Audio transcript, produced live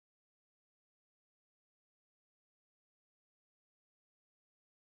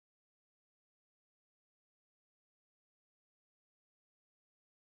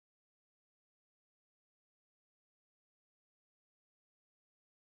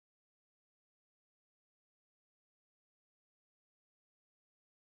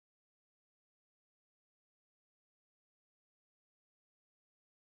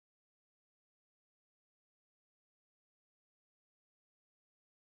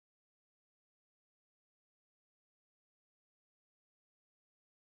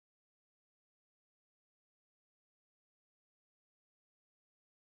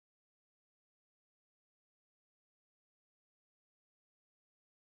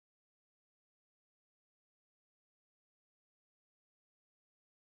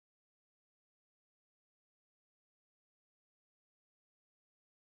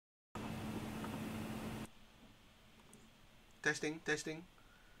Testing, testing.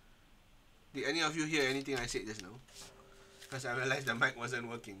 Did any of you hear anything I said just now? Because I realized the mic wasn't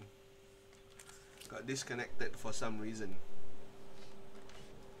working. Got disconnected for some reason.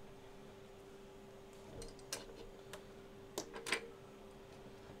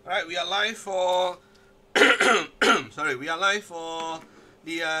 Alright, we are live for sorry, we are live for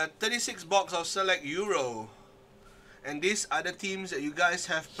the 36 box of Select Euro. And these are the teams that you guys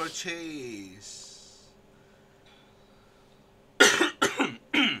have purchased.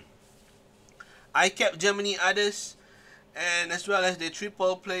 I kept Germany others, and as well as the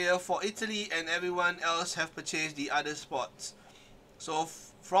triple player for Italy, and everyone else have purchased the other spots. So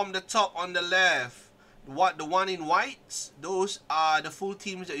from the top on the left, the one in whites, those are the full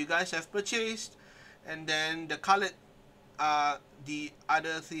teams that you guys have purchased, and then the colored are the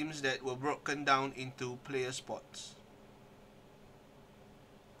other teams that were broken down into player spots.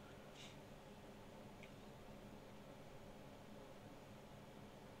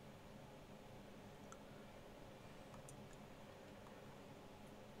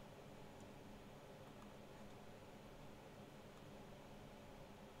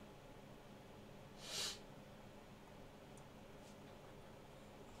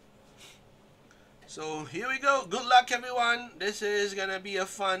 So here we go. Good luck, everyone. This is gonna be a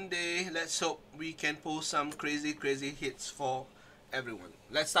fun day. Let's hope we can pull some crazy hits for everyone.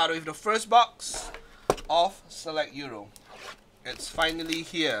 Let's start with the first box of Select Euro. It's finally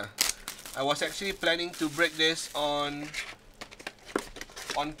here. I was actually planning to break this on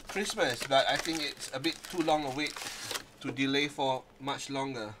Christmas, but I think it's a bit too long a wait to delay for much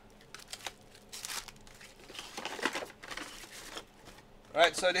longer.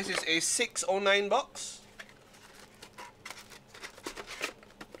 Alright, so this is a 609 box.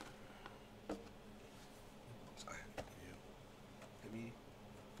 Let me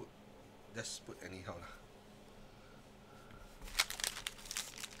just put anyhow lah.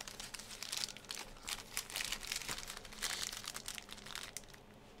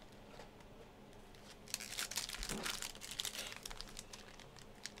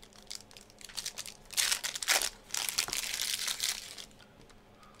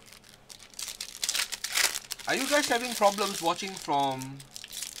 Are you guys having problems watching from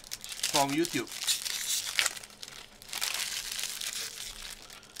YouTube?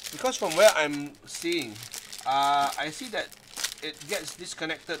 Because from where I'm seeing, I see that it gets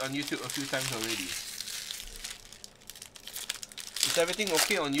disconnected on YouTube a few times already. Is everything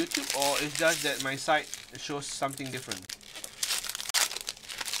okay on YouTube, or is just that my site shows something different?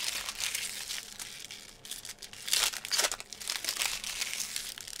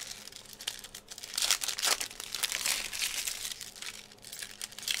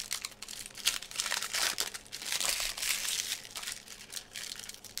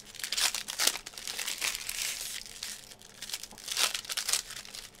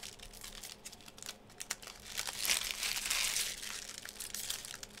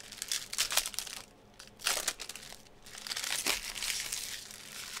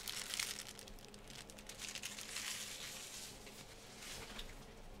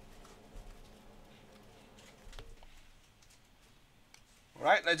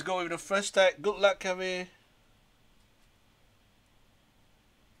 Alright, let's go with the first tag. Good luck, Kevin.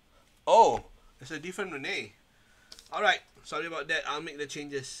 Oh, it's a different Renee. Alright, sorry about that. I'll make the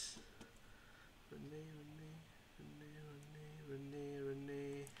changes. Renee.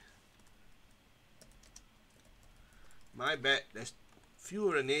 My bad. There's few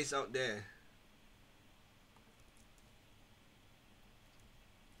Renees out there.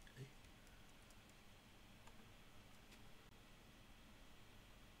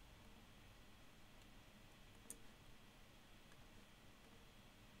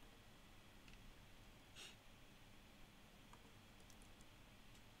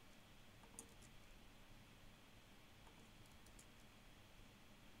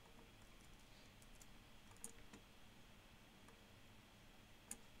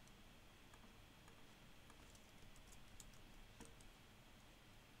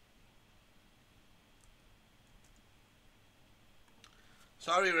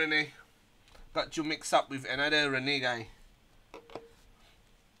 Sorry, Renee. Got you mixed up with another Renee guy.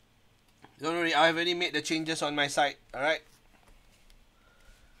 Don't worry, I've already made the changes on my site. Alright.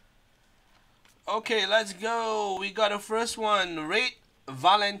 Okay, let's go. We got the first one. Rate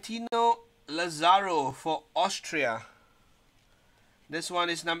Valentino Lazaro for Austria. This one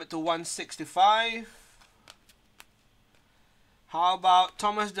is numbered to 165. How about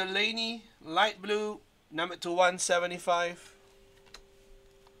Thomas Delaney, light blue, numbered to 175.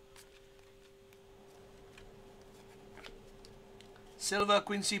 Silver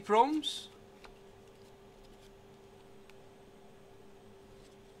Quincy Promes.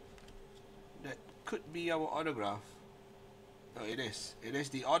 could be our autograph. No, it is. It is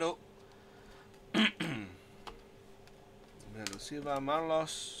the auto. Bernardo Silva,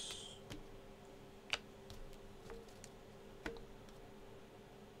 Marlos.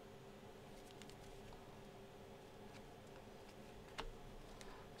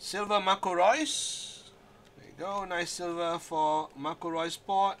 Silva, Marco Reus. There you go. Nice silver for Marco Reus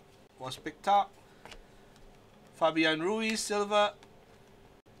Sport. Was picked up. Fabian Ruiz, silver.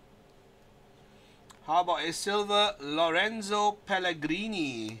 How about a silver Lorenzo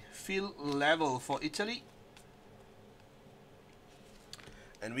Pellegrini, field level for Italy.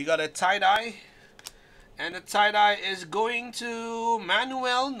 And we got a tie-dye. And the tie-dye is going to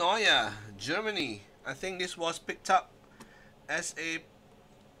Manuel Neuer, Germany. I think this was picked up as a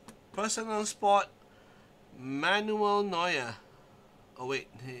personal sport. Manuel Neuer. Oh wait,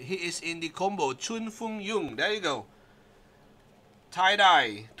 he is in the combo. Chun Fung Jung. There you go.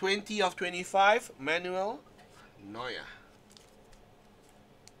 Tie-dye, 20 of 25, Manuel Neuer.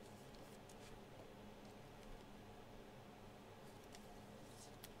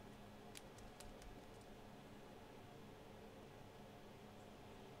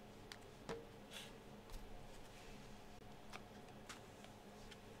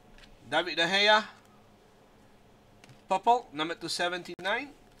 David De Gea, purple, number 279.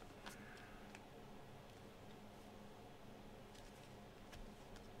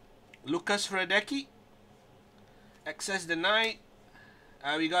 Lucas Hradecky, access denied.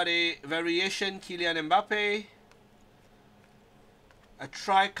 We got a variation Kylian Mbappe, a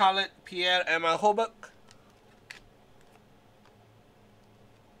tri-colored Pierre-Emile Hauberg.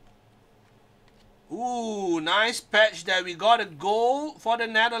 Ooh, nice patch there. We got a goal for the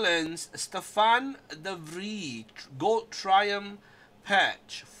Netherlands. Stefan de Vrij, gold triumph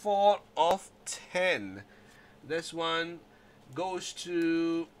patch, 4 of 10. This one goes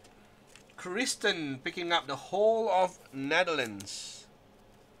to Kristen, picking up the whole of Netherlands.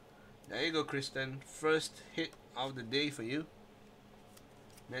 There you go, Kristen. First hit of the day for you.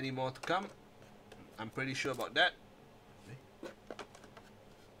 Many more to come. I'm pretty sure about that.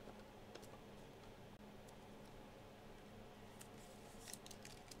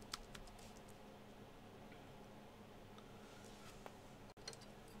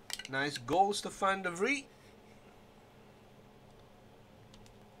 Nice goal, Stefan de Vrij.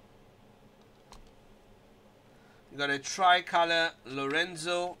 You got a tricolor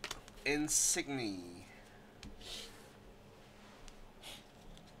Lorenzo Insigne.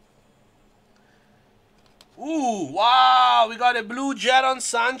 Ooh, wow, we got a blue Jadon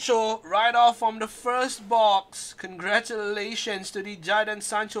Sancho right off from the first box. Congratulations to the Jadon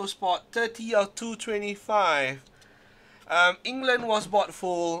Sancho spot, 30 of 225. England was bought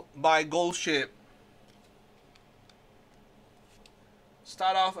full by Goldship.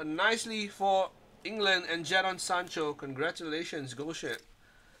 Start off nicely for England and Jadon Sancho. Congratulations, Goldship.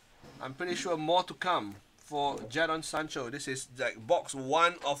 I'm pretty sure more to come for Jadon Sancho. This is like box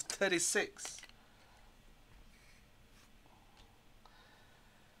 1 of 36.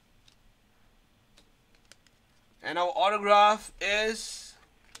 And our autograph is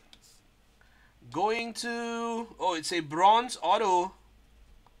going to... Oh, it's a bronze auto.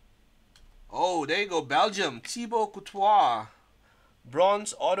 Oh, there you go. Belgium. Thibaut Courtois.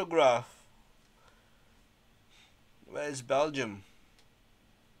 Bronze autograph. Where is Belgium?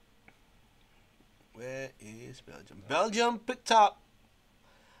 Where is Belgium? Belgium picked up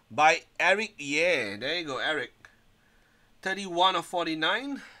by Eric Ye. There you go, Eric. 31 of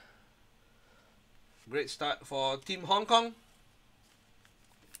 49. Great start for Team Hong Kong.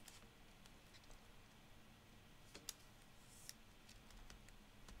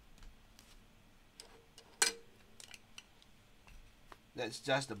 That's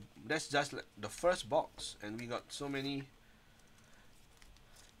just the first box, and we got so many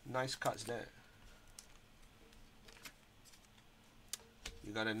nice cards there.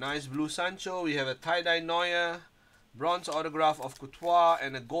 You got a nice blue Sancho. We have a tie-dye Neuer, bronze autograph of Courtois,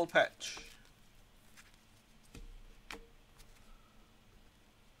 and a gold patch.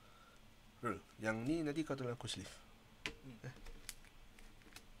 Yang ni nanti kau tolong aku sleeve.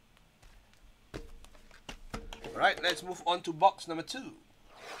 Alright, let's move on to box number 2.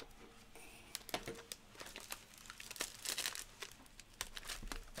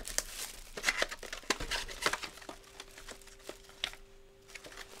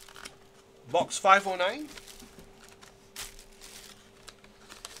 Box 509.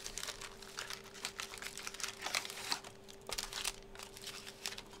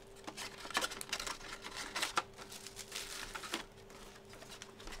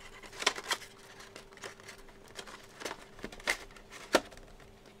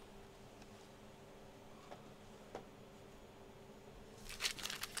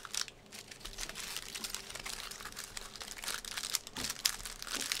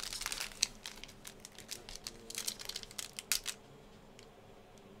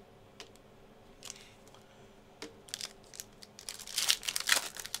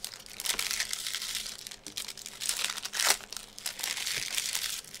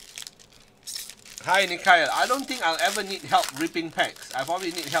 Hi Nikhail, I don't think I'll ever need help ripping packs. I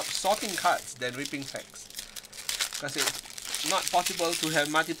probably need help sorting cards than ripping packs. Because it's not possible to have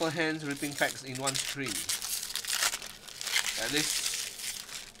multiple hands ripping packs in one screen. At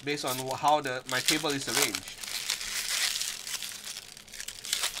least based on how my table is arranged.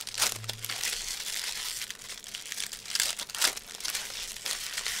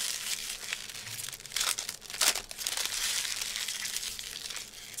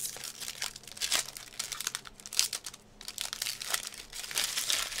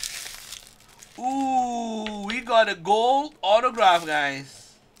 Ooh, we got a gold autograph,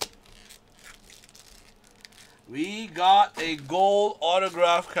 guys. We got a gold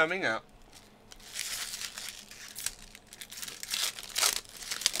autograph coming up.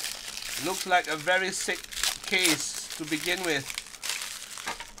 Looks like a very sick case to begin with.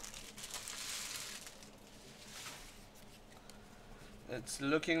 It's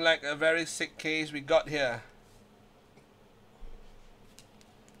looking like a very sick case we got here.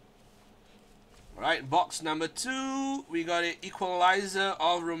 Alright, box number 2, we got an equalizer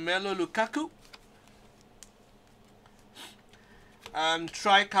of Romelu Lukaku.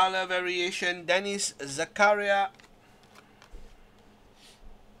 Tricolor variation, Denis Zakaria.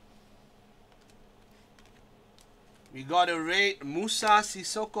 We got a red Moussa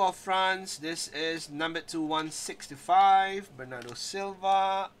Sissoko of France. This is number 2/165, Bernardo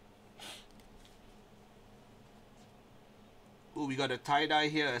Silva. Ooh, we got a tie-dye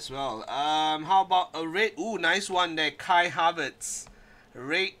here as well. How about a red? Ooh, nice one there, Kai Havertz.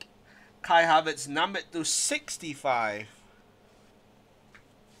 Red Kai Havertz, number 265.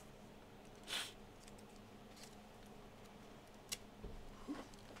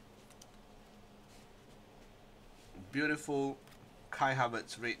 Beautiful Kai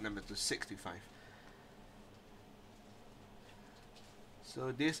Havertz, red number 265.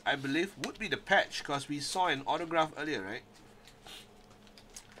 So this, I believe, would be the patch because we saw an autograph earlier, right?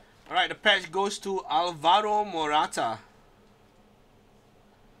 Alright, the patch goes to Alvaro Morata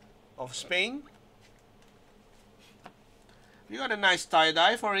of Spain. We got a nice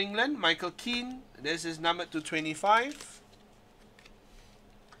tie-dye for England, Michael Keane. This is number 225.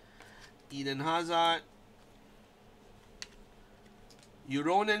 Eden Hazard.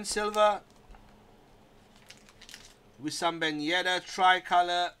 Euronen Silva. Wissam Ben Yedder,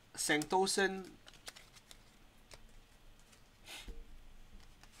 tricolor, Sanktosen.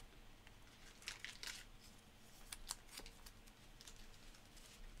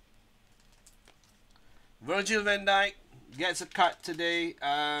 Virgil van Dijk gets a cut today.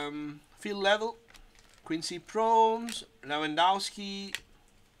 Field level. Quincy Promes, Lewandowski.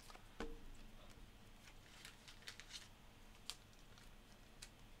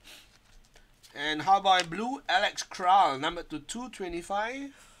 And how about blue? Alex Kral, number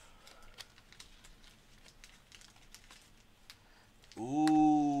 225.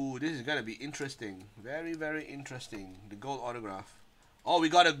 Ooh, this is gonna be interesting. Very, very interesting. The gold autograph. Oh, we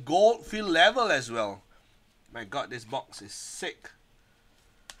got a gold field level as well. My God, this box is sick.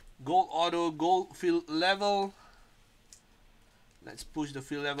 Gold auto, gold field level. Let's push the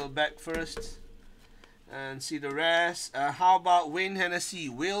field level back first and see the rest. How about Wayne Hennessy,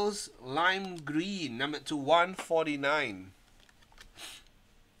 Wales Lime Green, number 2/149.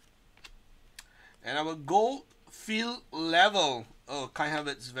 And our gold field level, oh, Kai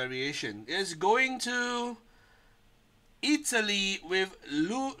Havertz variation, is going to Italy with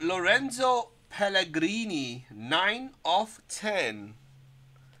Lorenzo Pellegrini, 9/10.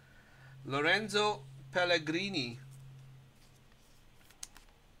 Lorenzo Pellegrini.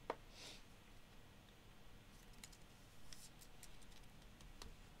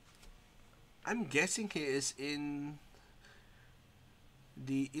 I'm guessing he is in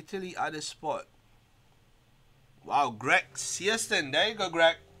the Italy other spot. Wow, Greg Searston. There you go,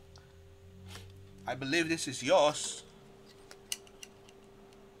 Greg. I believe this is yours.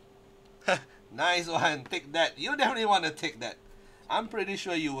 Nice one. Take that. You definitely want to take that. I'm pretty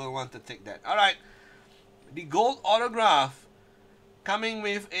sure you will want to take that. Alright. The gold autograph coming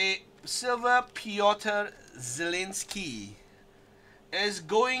with a silver Piotr Zielinski is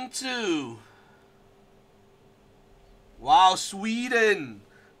going to... Wow, Sweden.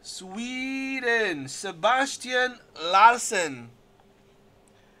 Sweden. Sebastian Larsson.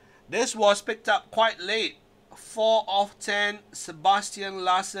 This was picked up quite late. 4/10 Sebastian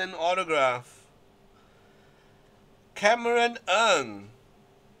Larsson autograph. Cameron Ng.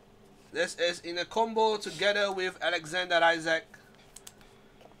 This is in a combo together with Alexander Isak.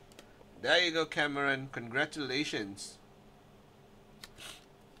 There you go, Cameron. Congratulations.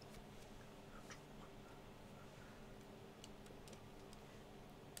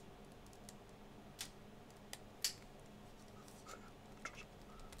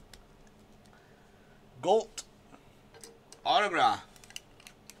 Gold autograph.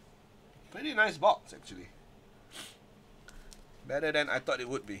 Pretty nice box actually. Better than I thought it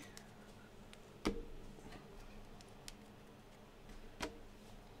would be.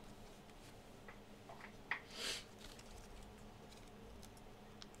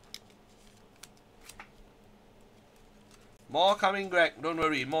 More coming, Greg. Don't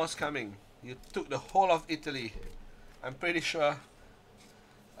worry, more's coming. You took the whole of Italy. I'm pretty sure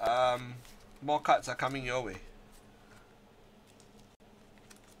more cards are coming your way.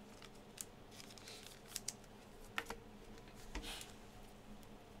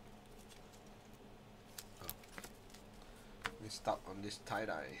 Oh. Let me start on this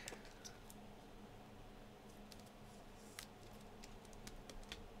tie-dye.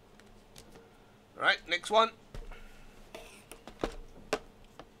 Alright, next one.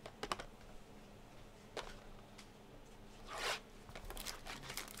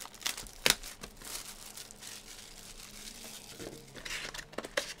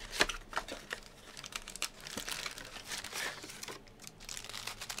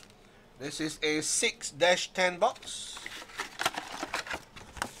 This is a 6-10 box.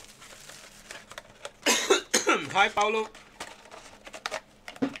 Hi, Paulo.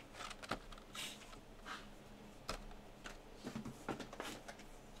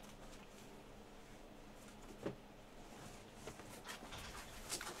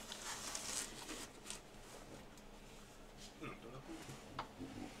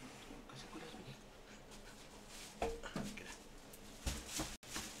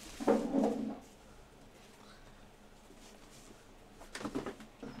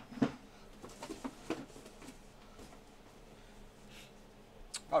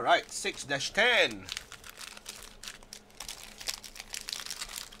 All right, 6-10.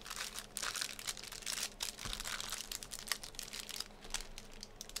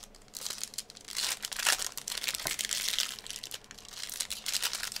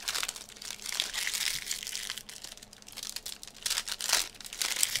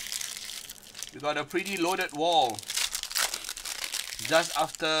 We got a pretty loaded wall just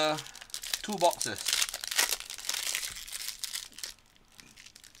after 2 boxes.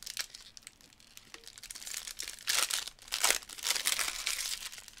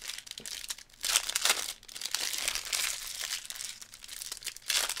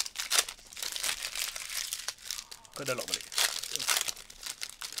 Kau dah lock balik.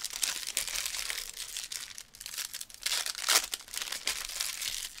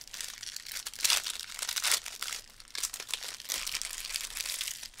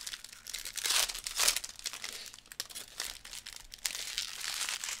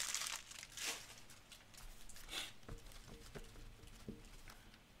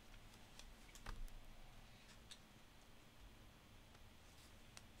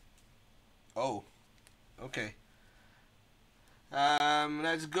 Oh, okay.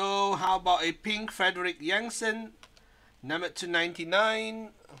 Let's go. How about a pink Fredrik Jensen, number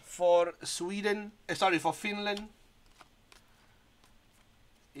 299 for Sweden. Sorry, for Finland.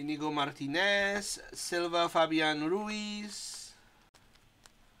 Inigo Martinez, Silva Fabian Ruiz.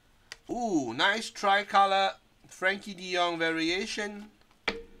 Ooh, nice tricolor Frankie de Jong variation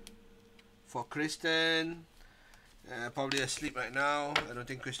for Kristen. Probably asleep right now. I don't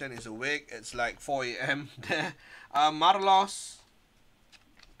think Kristen is awake. It's like 4 AM there. Marlos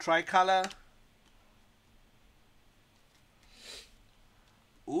tricolor.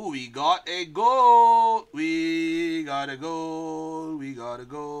 Ooh, we got a goal. We got a goal. We got a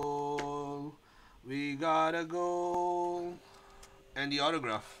goal. We got a goal. And the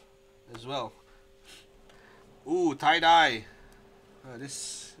autograph as well. Ooh, tie-dye.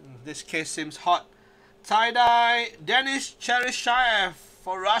 This case seems hot. Tie-dye, Denis Cheryshev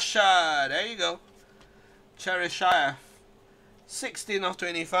for Russia. There you go. Cheryshev. 16 of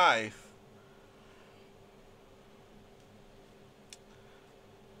 25.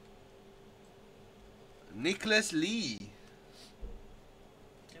 Nicholas Lee.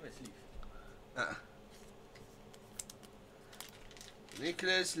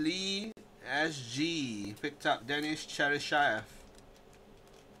 Nicholas Lee, SG. Picked up Denis Cheryshev.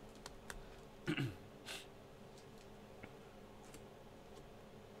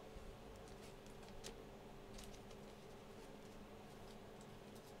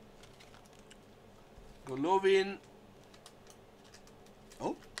 Golovin.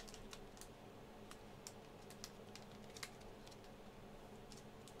 Oh.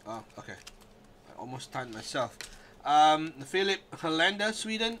 Oh, okay. I almost timed myself. Philip Hollander,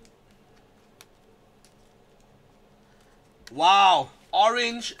 Sweden. Wow.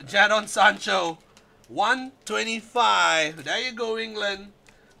 Orange Jadon Sancho. 125. There you go, England.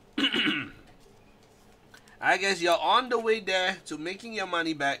 I guess you're on the way there to making your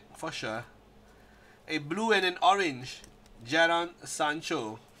money back for sure. A blue and an orange Jadon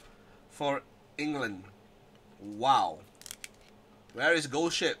Sancho for England. Wow. Where is Goal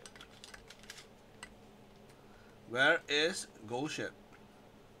Ship? Where is Goal Ship?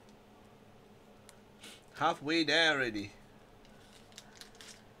 Halfway there already.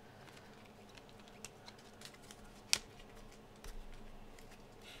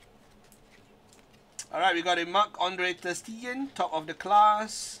 Alright, we got a Marc-Andre ter Stegen, top of the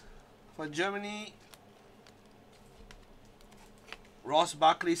class for Germany. Ross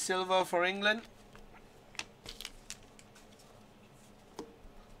Barkley silver for England.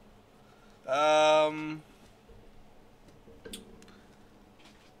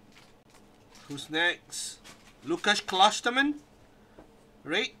 Who's next? Lukas Klostermann,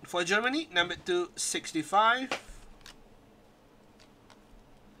 rate for Germany, number 265.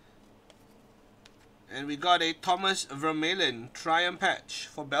 And we got a Thomas Vermaelen Triumph patch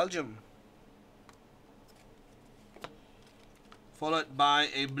for Belgium. Followed by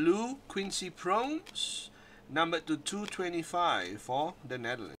a blue Quincy Promes, number 225 for the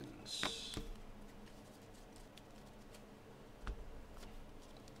Netherlands.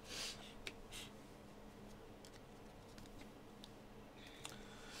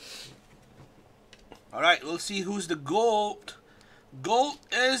 Alright, we'll see who's the gold. Gold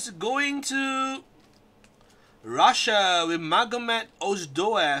is going to Russia with Magomed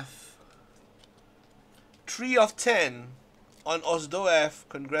Ozdoev. 3 of 10 on Ozdoev.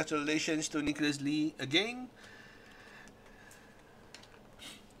 Congratulations to Nicholas Lee again.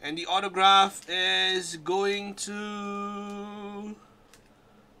 And the autograph is going to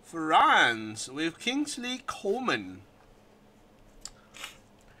France with Kingsley Coman.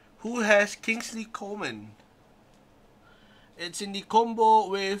 Who has Kingsley Coman? It's in the combo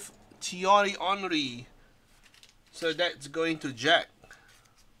with Thierry Henry. So that's going to Jack.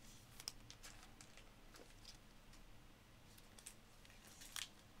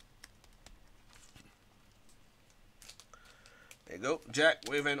 There you go. Jack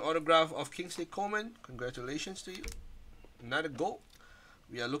with an autograph of Kingsley Coman. Congratulations to you. Another gold.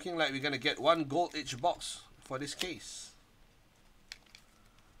 We are looking like we're going to get 1 gold each box for this case.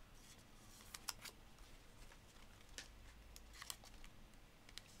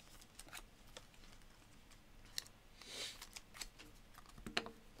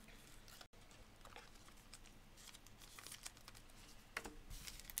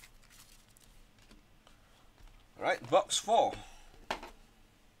 Alright, box 4.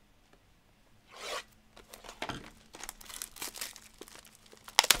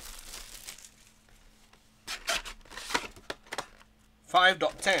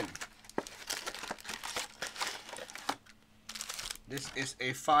 $5.10. This is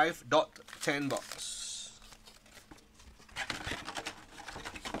a 5.10 box.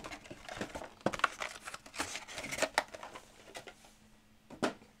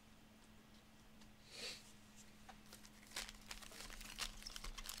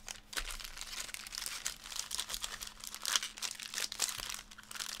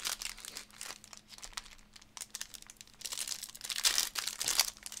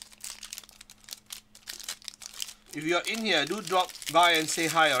 If you're in here, do drop by and say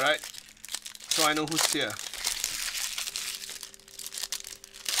hi, alright? So I know who's here.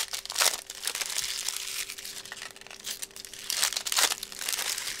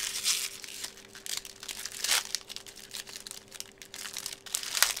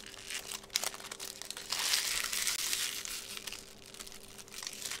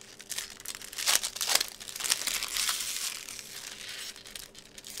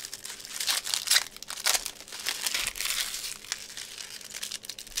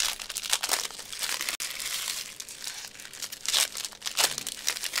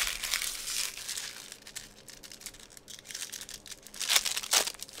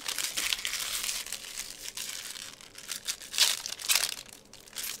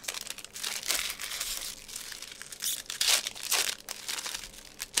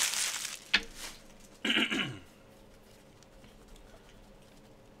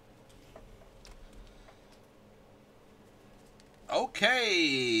 Okay,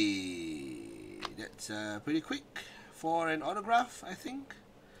 that's pretty quick for an autograph, I think.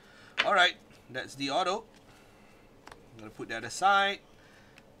 Alright, that's the auto. I'm going to put that aside.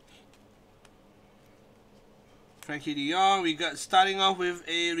 Frankie de Jong, we got starting off with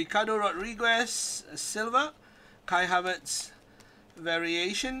a Ricardo Rodriguez silver, Kai Havertz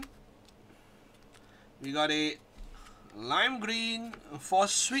variation. We got a lime green for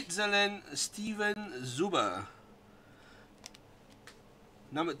Switzerland, Steven Zuber.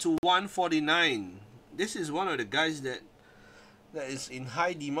 Number 2/149 This is one of the guys that is in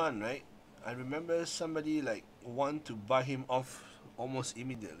high demand, right? I remember somebody like want to buy him off almost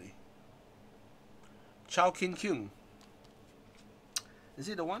immediately. Chow Kin Kyung. Is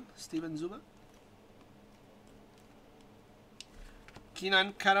it the one? Steven Zuber?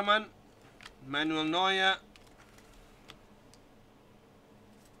 Kenan Karaman, Manuel Neuer,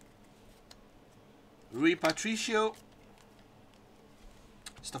 Rui Patricio,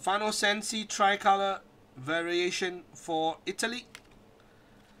 Stefano Sensi tricolor variation for Italy.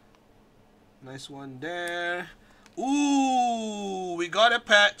 Nice one there. Ooh, we got a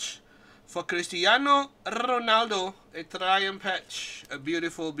patch for Cristiano Ronaldo. A triumph patch. A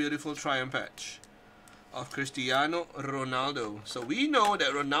beautiful, beautiful triumph patch of Cristiano Ronaldo. So we know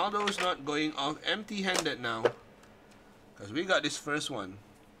that Ronaldo is not going off empty-handed now, because we got this first one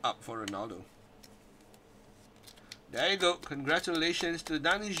up for Ronaldo. There you go. Congratulations to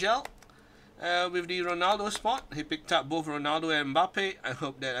Danny Gel with the Ronaldo spot. He picked up both Ronaldo and Mbappe. I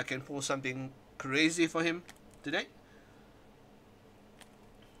hope that I can pull something crazy for him today.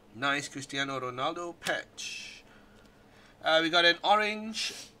 Nice Cristiano Ronaldo patch. We got an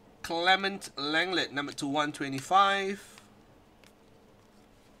orange Clement Langlet, number 2/125.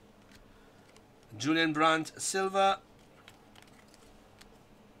 Julian Brandt silver.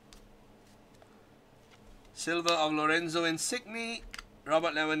 Silver of Lorenzo Insigne,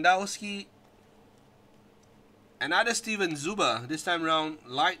 Robert Lewandowski. Another Steven Zuber, this time around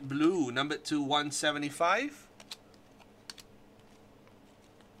light blue, number 2/175.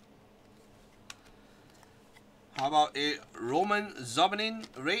 How about a Roman Zobanin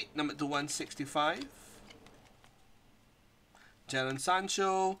red, number 2/165. Jadon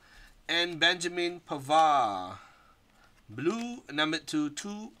Sancho and Benjamin Pavard, blue, number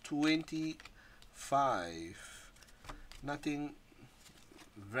 2/225. Nothing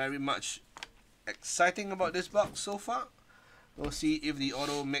very much exciting about this box so far. We'll see if the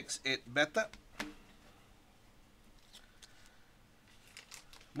auto makes it better.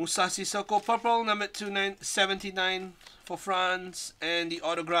 Moussa Sissoko purple, number 2/79 for France, and the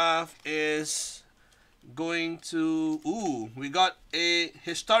autograph is going to, ooh, we got a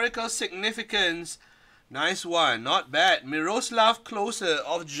historical significance. Nice one, not bad. Miroslav Klose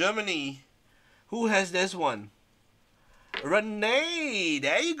of Germany. Who has this one? Rene.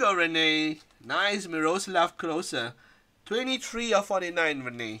 There you go, Rene. Nice Miroslav Klose. 23/49,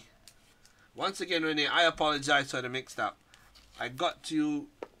 Rene. Once again, Rene, I apologize for the mixed up. I got you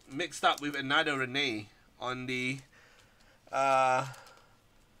mixed up with another Rene on the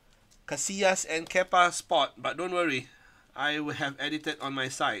Casillas and Kepa spot. But don't worry, I will have edited on my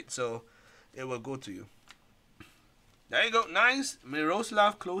side, so it will go to you. There you go. Nice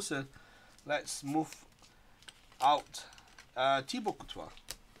Miroslav Klose. Let's move out. Thibaut Courtois.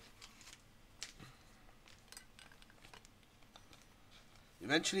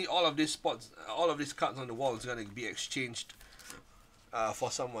 Eventually, all of these spots, all of these cards on the wall is going to be exchanged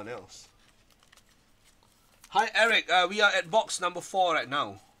for someone else. Hi, Eric. We are at box number 4 right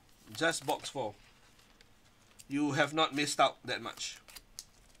now. Just box 4. You have not missed out that much.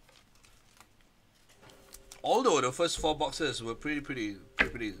 Although the first 4 boxes were pretty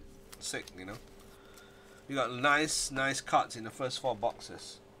sick, you know. You got nice cards in the first 4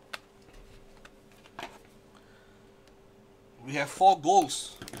 boxes. We have 4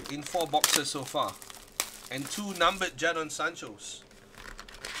 goals in 4 boxes so far, and 2 numbered Jadon Sanchos.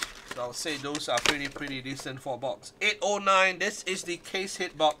 So I'll say those are pretty decent 4 box. 809. This is the case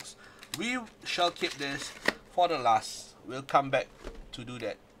hit box. We shall keep this for the last. We'll come back to do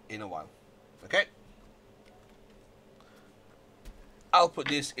that in a while. Okay. I'll put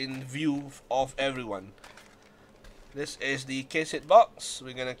this in view of everyone. This is the case hit box.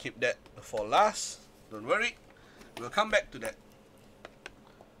 We're gonna keep that for last. Don't worry. We'll come back to that.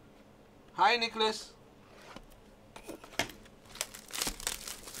 Hi, Nicholas.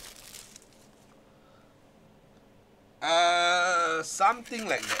 Something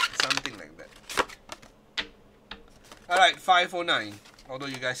like that. Something like that. Alright, 509. Although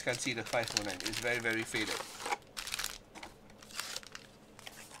you guys can't see the 509. It's very faded.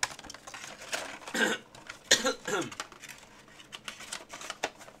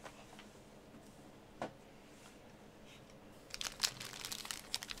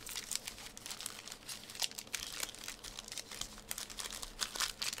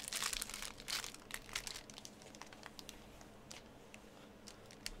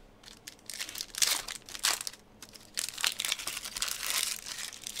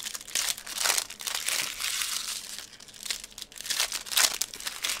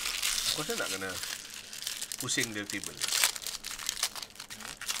 Kau saya tak kena pusing dia table.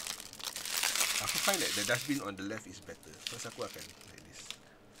 Aku find that the dustbin on the left is better. Pasal aku akan like this.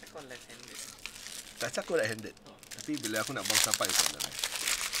 Aku left-handed. Tak aku right-handed. Tapi bila aku nak buang sampah itu on the right.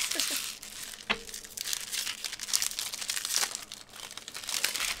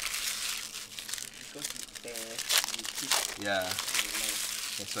 Because you tear, you keep Yeah, your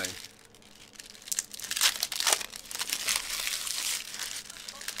life. that's why.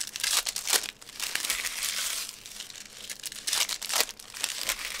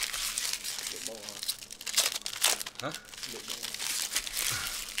 Duduk bawah. Huh? Duduk bawah.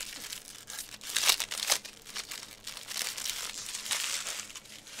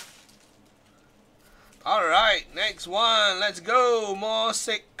 Alright, next one. Let's go. More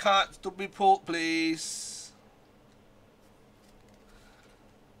sick cards to be pulled, please.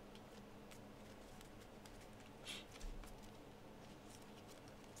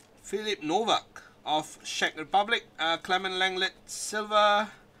 Philip Novak of Czech Republic. Clement Lenglet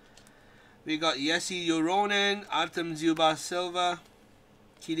Silver. We got Jesse Yoronen, Artem Zuba Silver.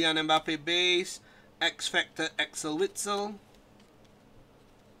 Kylian Mbappe base. X Factor Axel Witsel.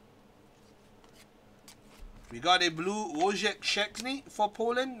 We got a blue Wojciech Szczęsny for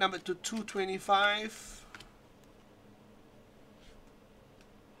Poland, number to 225.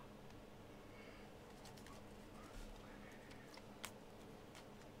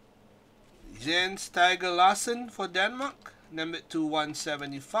 Jens Tiger Larsen for Denmark, number to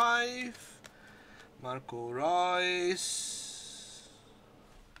 175. Marco Reus.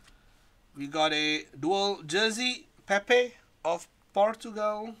 We got a dual jersey Pepe of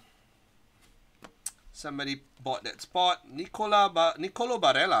Portugal. Somebody bought that spot. Nicolo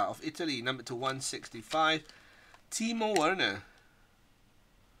Barella of Italy, number to 165. Timo Werner.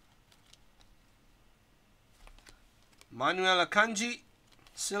 Manuel Akanji,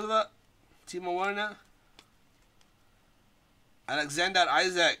 silver. Timo Werner. Alexander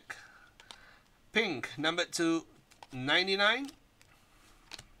Isaac, pink, number to 99.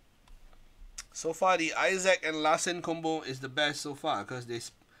 So far, the Isaac and Larsen combo is the best so far because they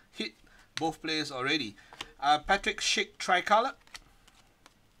hit both players already. Patrick Schick tricolor.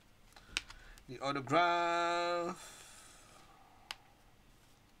 The autograph.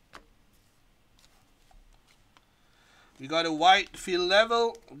 We got a white field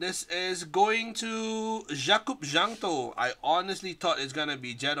level. This is going to Jakub Jankto. I honestly thought it's gonna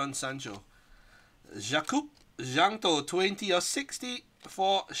be Jadon Sancho. Jakub Jankto, 20 or 60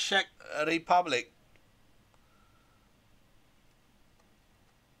 for Czech Republic.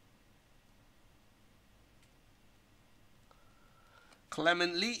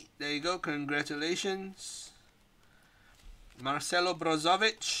 Clement Lee, there you go, congratulations. Marcelo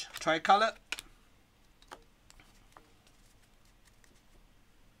Brozovic, tricolor.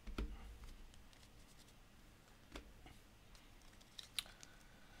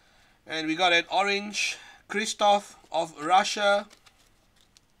 And we got an orange Christoph of Russia,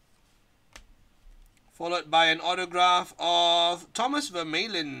 followed by an autograph of Thomas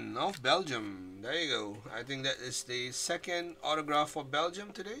Vermaelen of Belgium. There you go. I think that is the second autograph for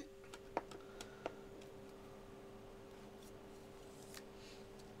Belgium today.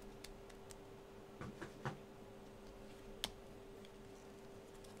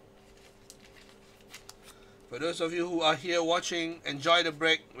 For those of you who are here watching, enjoy the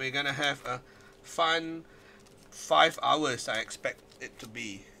break. We're gonna have a fun 5 hours, I expect it to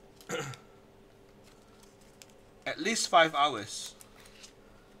be. At least 5 hours.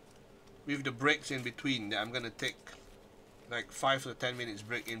 With the breaks in between that I'm gonna take, like 5 to 10 minutes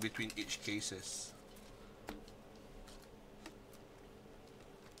break in between each cases.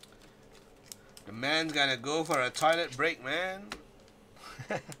 The man's gonna go for a toilet break, man.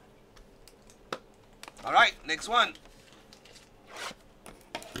 Alright, next one.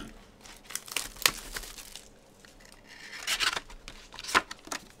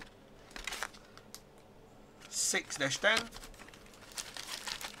 (6-10).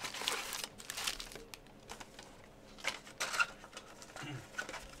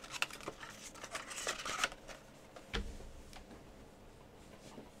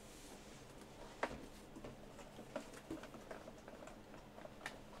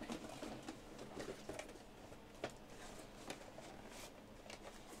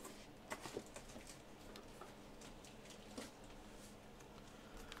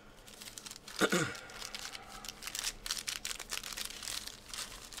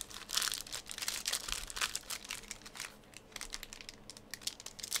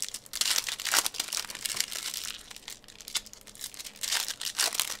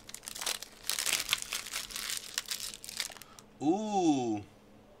 Ooh.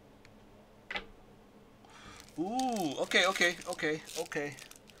 Ooh, okay.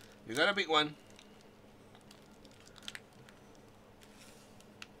 We got a big one.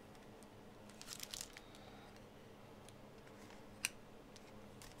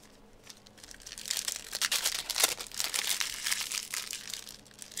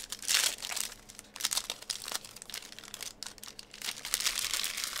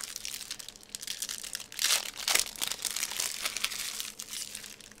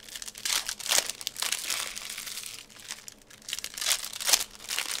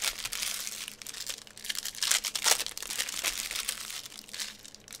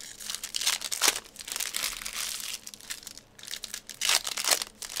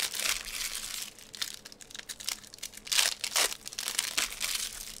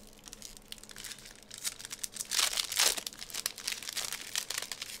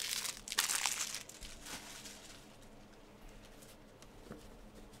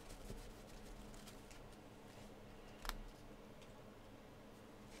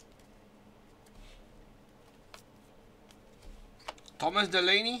 Thomas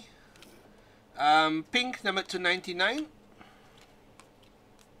Delaney. Pink, number 299.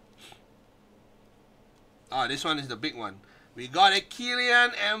 Ah, this one is the big one. We got a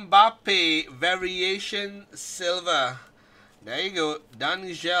Kylian Mbappe variation silver. There you go,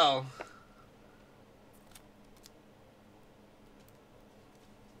 D'Angel.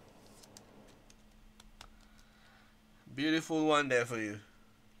 Beautiful one there for you.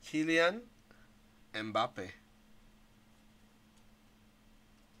 Kylian Mbappe.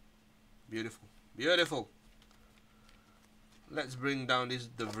 Beautiful. Beautiful. Let's bring down this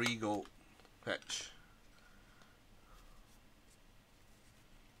De Vrij patch.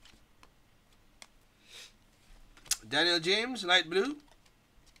 Daniel James, light blue.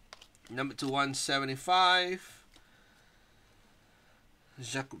 Number 2/175.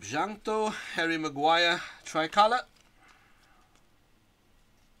 Jakub Jankto, Harry Maguire, tricolor.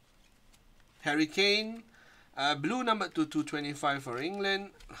 Harry Kane, blue, number 2/225 for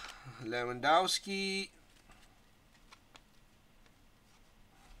England. Lewandowski.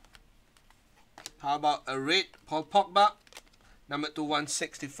 How about a red Paul Pogba, number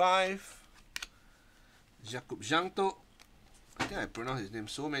 2/165. Jakub Jankto. I think I pronounced his name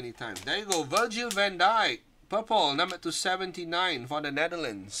so many times. There you go, Virgil van Dijk, purple, number 2/79 for the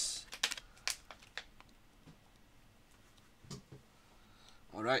Netherlands.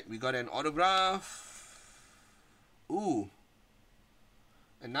 Alright, we got an autograph. Ooh.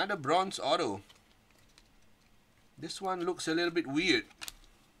 Another bronze auto. This one looks a little bit weird.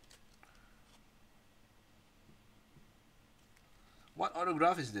 What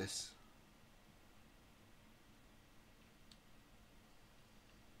autograph is this?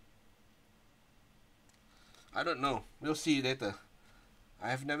 I don't know. We'll see later.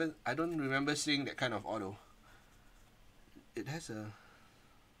 I don't remember seeing that kind of auto. It has a,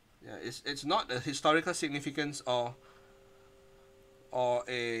 yeah, it's not a historical significance or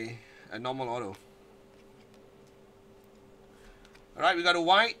a normal auto. Alright, we got a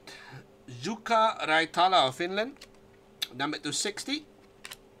white Jukka Raitala of Finland, number 260.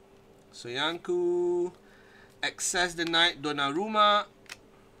 Soyuncu, Access the Night Donnarumma.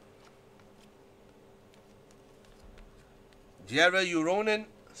 Jere Uronen,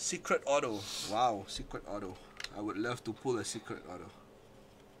 secret auto. Wow, secret auto. I would love to pull a secret auto.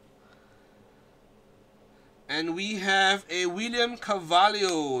 And we have a William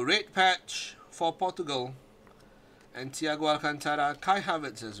Carvalho, red patch for Portugal. And Thiago Alcantara, Kai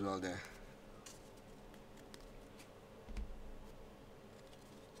Havertz as well there.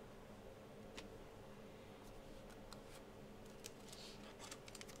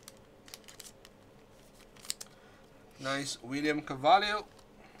 Nice William Carvalho.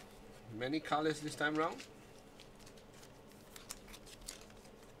 Many colors this time round.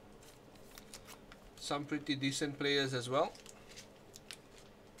 Some pretty decent players as well.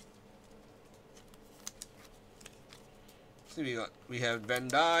 So we have Van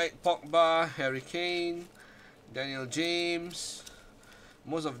Dijk, Pogba, Harry Kane, Daniel James.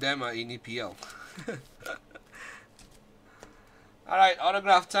 Most of them are in EPL. Alright,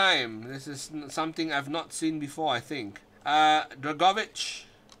 autograph time. This is something I've not seen before, I think. Dragovic.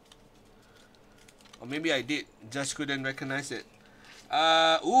 Or maybe I did, just couldn't recognize it.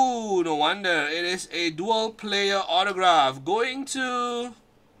 Ooh, no wonder. It is a dual player autograph going to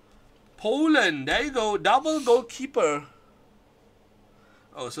Poland. There you go, double goalkeeper.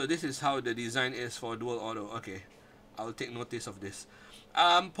 Oh, so this is how the design is for dual auto. Okay, I'll take notice of this.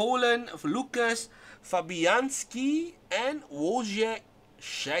 Poland, Lukas Fabianski and Wojciech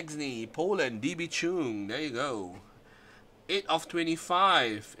Szczęsny. Poland, DB Chung. There you go.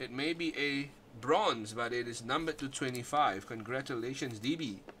 8/25. It may be a bronze, but it is numbered to 25. Congratulations,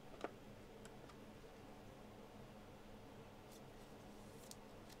 DB.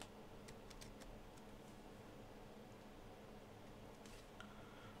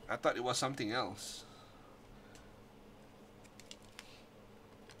 I thought it was something else.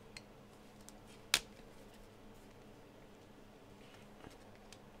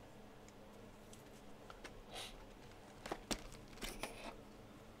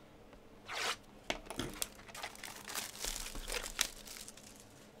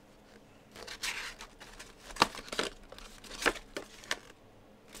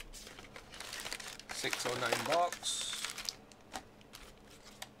 $609 box.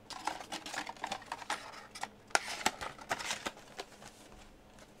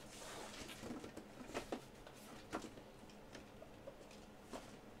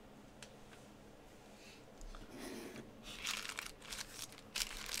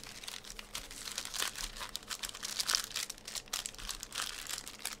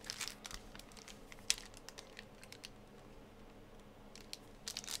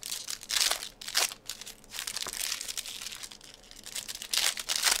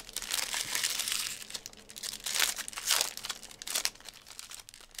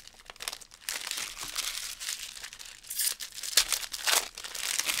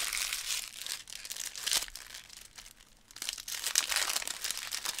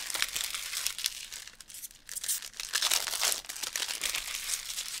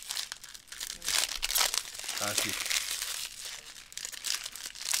 I see.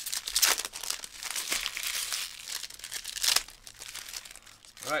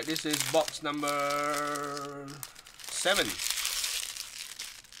 Alright, this is box number 7.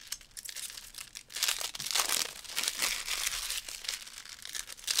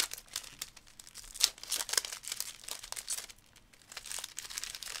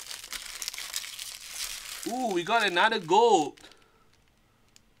 Ooh, we got another gold.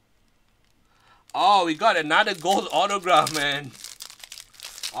 Oh, we got another gold autograph, man.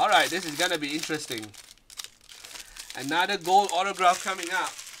 Alright, this is gonna be interesting. Another gold autograph coming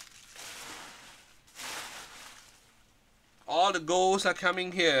up. All the golds are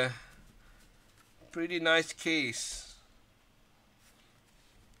coming here. Pretty nice case.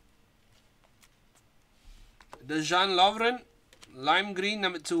 Dejan Lovren, lime green,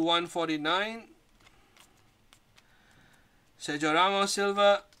 number 2/149. Sergio Ramos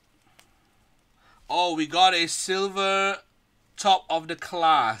silver. Oh, we got a silver top of the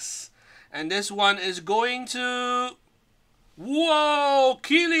class. And this one is going to... Whoa!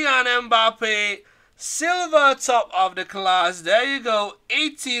 Kylian Mbappe. Silver top of the class. There you go.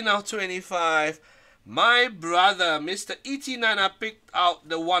 18 of 25. My brother, Mr. Itinana, picked out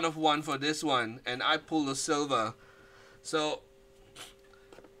the 1 of 1 for this one. And I pulled the silver. So,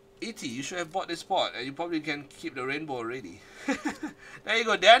 E.T., you should have bought this pot. And you probably can keep the rainbow already. There you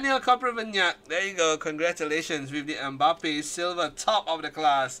go. Daniel Koprivignac. There you go. Congratulations with the Mbappe silver top of the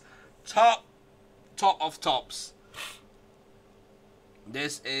class. Top of tops.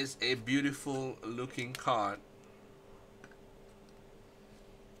 This is a beautiful looking card.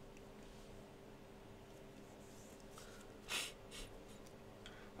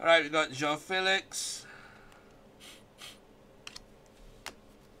 Alright, we got João Felix.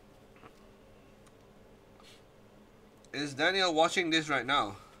 Is Daniel watching this right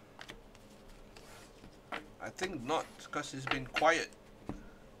now? I think not, because he's been quiet.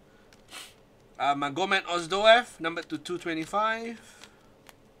 Magomed Ozdoev, number 225.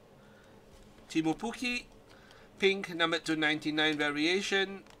 Timo Pukki, pink, number 299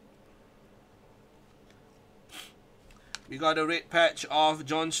 variation. We got a red patch of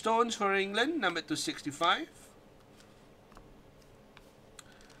John Stones for England, number 265.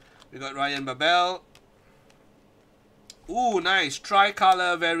 We got Ryan Babel. Ooh, nice.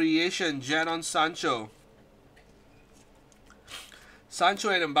 Tricolor variation, Jadon Sancho. Sancho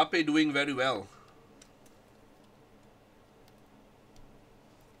and Mbappe doing very well.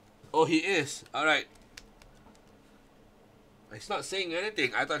 Oh, he is. Alright. He's not saying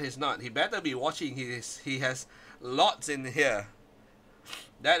anything. I thought he's not. He better be watching. He has lots in here.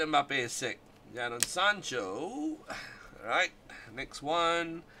 That Mbappe is sick. Jadon Sancho. Alright. Next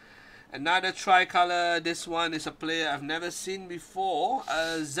one. Another tricolor. This one is a player I've never seen before.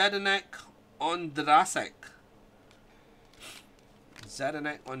 Zdeněk Ondrášek.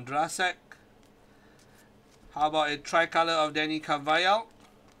 Zdeněk Ondrášek. How about a tricolor of Dani Carvajal?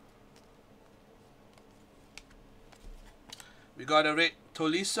 We got a red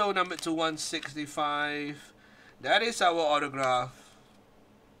Tolisso, number 2/165. That is our autograph.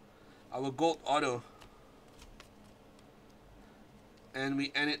 Our gold auto. And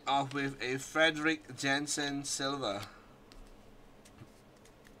we end it off with a Frederick Jensen silver.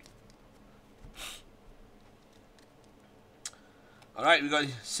 Alright, we got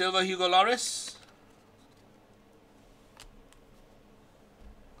silver Hugo Lloris.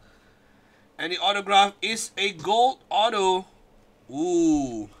 And the autograph is a gold auto.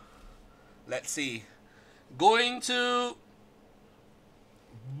 Ooh. Let's see. Going to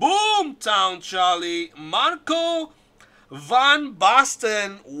Boomtown Charlie. Marco van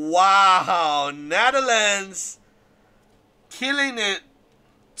Basten. Wow. Netherlands. Killing it.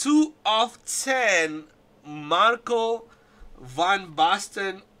 2 of 10. Marco van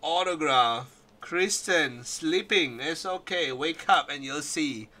Basten autograph. Kristen, sleeping. It's okay. Wake up and you'll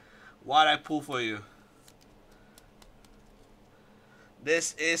see what I pull for you.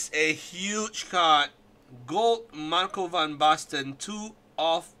 This is a huge card. Gold Marco van Basten, 2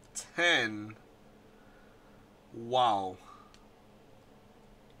 of 10. Wow.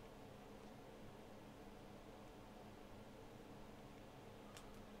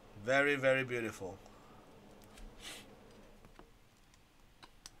 Very, very beautiful.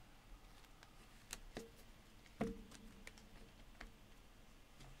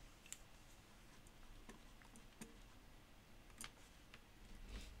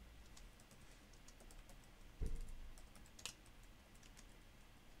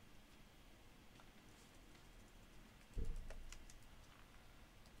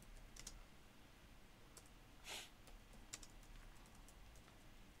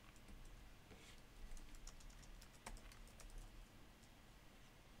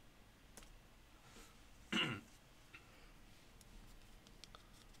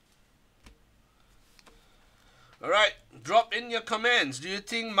 Alright, drop in your comments. Do you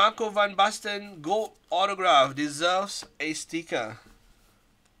think Marco van Basten gold autograph deserves a sticker?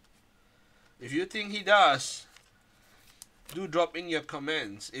 If you think he does, do drop in your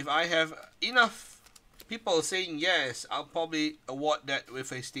comments. If I have enough people saying yes, I'll probably award that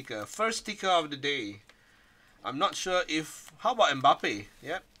with a sticker. First sticker of the day. I'm not sure if... How about Mbappe?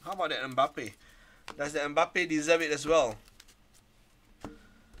 Yep, how about that Mbappe? Does the Mbappe deserve it as well?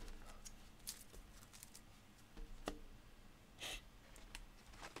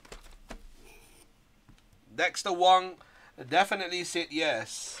 Dexter Wong definitely said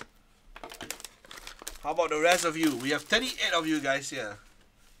yes. How about the rest of you? We have 38 of you guys here.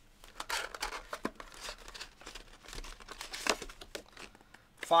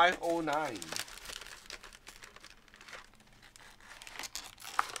 $509.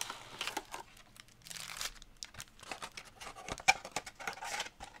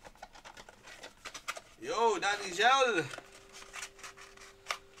 Yo, Danigel.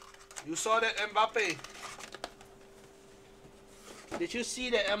 You saw that Mbappe? Did you see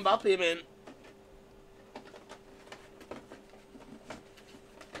that Mbappe, man?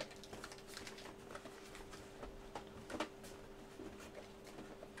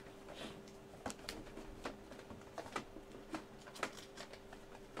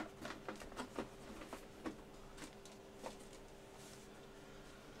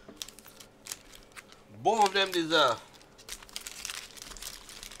 Both of them deserve.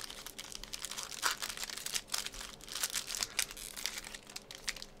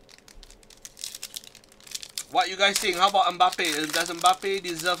 What you guys think? How about Mbappe? Does Mbappe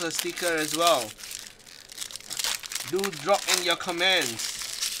deserve a sticker as well? Do drop in your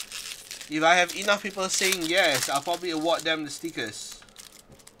comments. If I have enough people saying yes, I'll probably award them the stickers.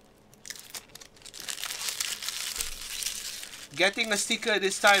 Getting a sticker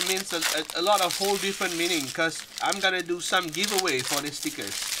this time means a lot of whole different meaning, because I'm gonna do some giveaway for the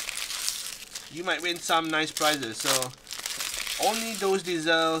stickers. You might win some nice prizes, so only those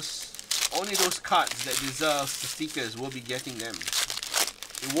cards that deserve the stickers will be getting them.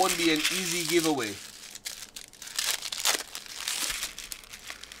 It won't be an easy giveaway.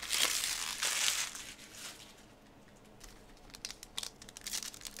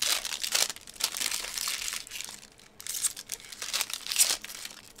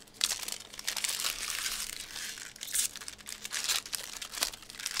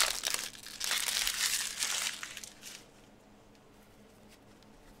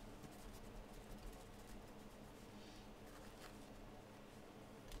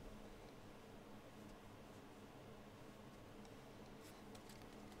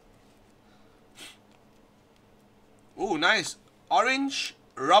 Oh, nice. Orange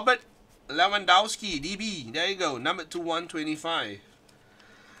Robert Lewandowski, DB. There you go. Number 125.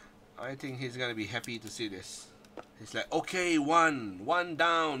 I think he's going to be happy to see this. He's like, okay, one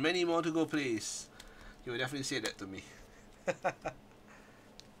down. Many more to go, please. He would definitely say that to me.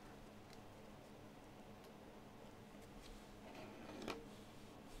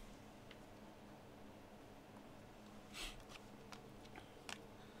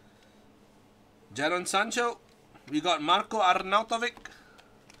 Jadon Sancho. We got Marco Arnautovic.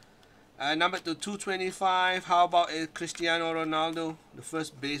 Number 225. How about Cristiano Ronaldo? The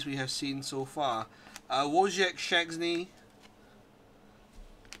first base we have seen so far. Wojciech Szczęsny.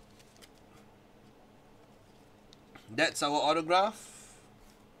 That's our autograph.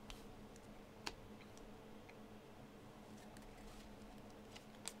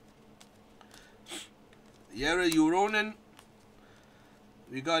 Jere Uronen.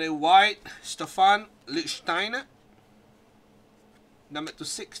 We got a white Stefan Lichtsteiner. Number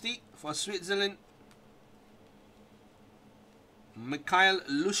 260 for Switzerland. Mikhail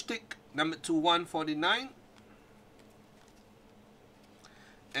Lustig, number 149.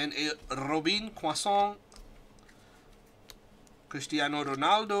 And a Robin Quasson, Cristiano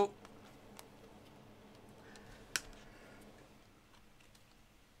Ronaldo.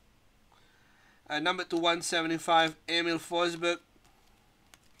 Number 175, Emil Forsberg.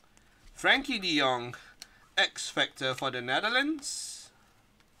 Frankie de Jong, X Factor for the Netherlands.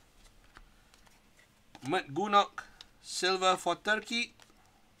 Mert Gunok, silver for Turkey.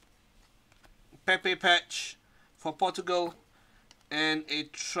 Pepe Patch for Portugal. And a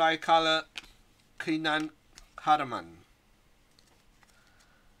tricolor Keenan Harman.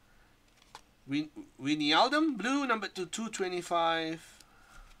 Wijnaldum, blue, number 225.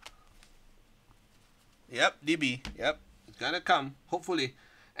 Yep, DB. Yep, it's gonna come, hopefully.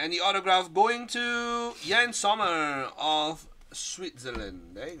 And the autograph going to Jan Sommer of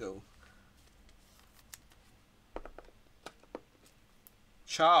Switzerland. There you go.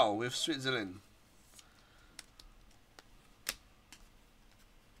 Ciao with Switzerland.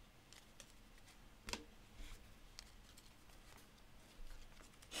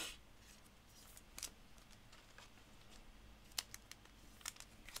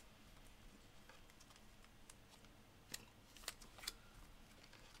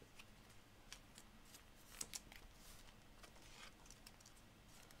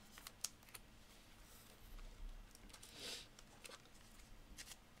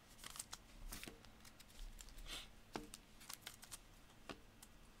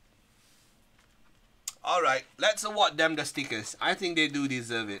 Alright, let's award them the stickers. I think they do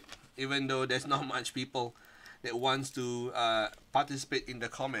deserve it. Even though there's not much people that wants to participate in the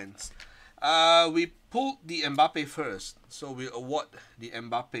comments. We pulled the Mbappe first. So we award the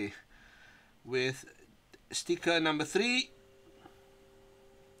Mbappe with sticker number 3.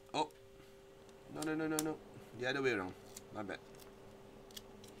 Oh. No. The other way around. My bad.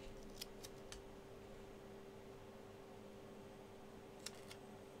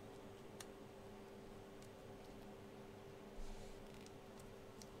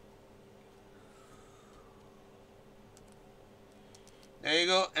 There you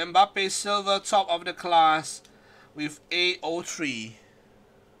go. Mbappe silver, top of the class with A03.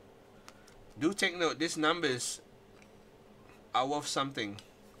 Do take note, these numbers are worth something.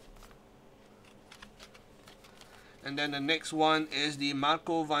 And then the next one is the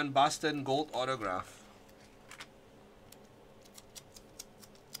Marco van Basten gold autograph.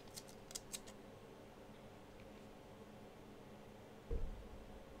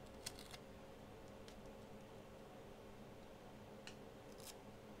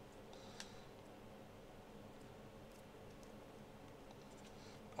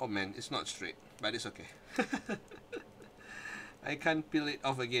 Oh man, it's not straight, but it's okay. I can't peel it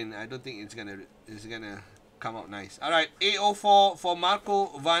off again. I don't think it's gonna come out nice. Alright, A04 for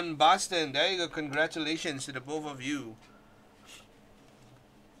Marco van Basten. There you go. Congratulations to the both of you.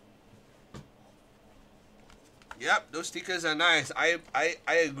 Yep, those stickers are nice. I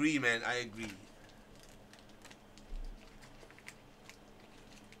agree, man. I agree.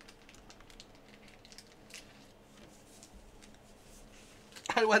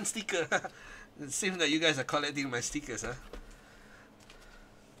 I want sticker. It seems that you guys are collecting my stickers, huh?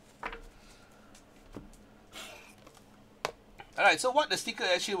 Alright, so what the sticker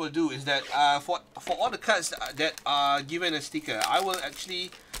actually will do is that for all the cards that are given a sticker, I will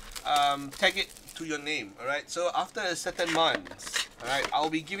actually tag it to your name. Alright, so after a certain month, alright, I'll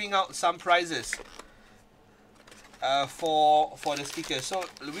be giving out some prizes for the sticker. So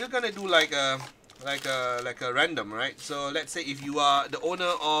we're gonna do like a random, right? So let's say if you are the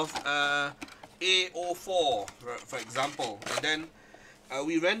owner of A04, for example, and then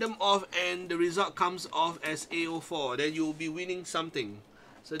we random off and the result comes off as A04, then you'll be winning something.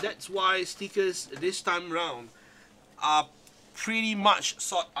 So that's why stickers this time round are pretty much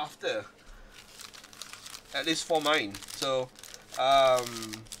sought after, at least for mine. So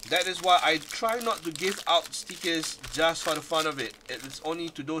that is why I try not to give out stickers just for the fun of it. It's only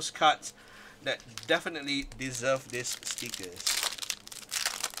to those cards that definitely deserve these stickers.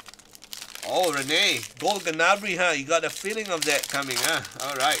 Oh, Renee, Gold Gnabry, huh? You got a feeling of that coming, huh?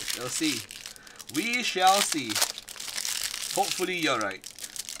 Alright, we'll see. We shall see. Hopefully you're right.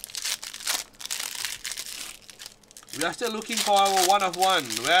 We are still looking for our one of one.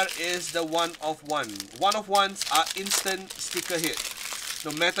 Where is the one of one? One of ones are instant sticker hit.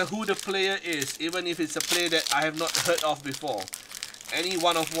 No matter who the player is, even if it's a player that I have not heard of before. Any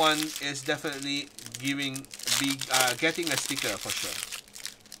one of one is definitely getting a sticker for sure.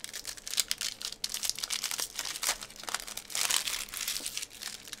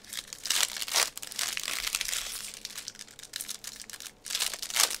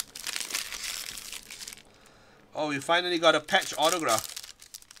 Oh, we finally got a patch autograph.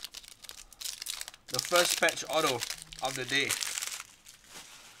 The first patch auto of the day.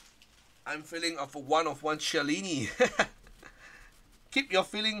 I'm feeling of a one of one Chiellini. Keep your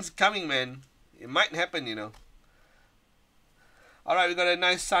feelings coming, man. It might happen, you know. Alright, we got a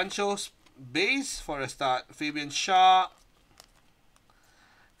nice Sancho base for a start. Fabian Schär,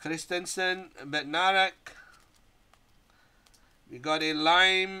 Christensen, Bednarek. We got a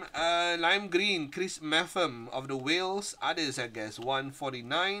lime green Chris Meffam of the Wales. Others, I guess,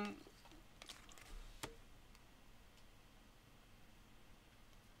 149.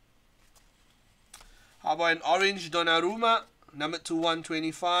 How about an orange Donnarumma, number 2,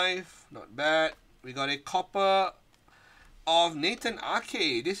 125. Not bad. We got a copper of Nathan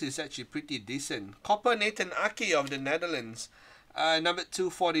Ake. This is actually pretty decent. Copper Nathan Ake of the Netherlands. Number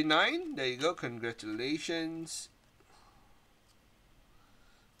 249. There you go. Congratulations.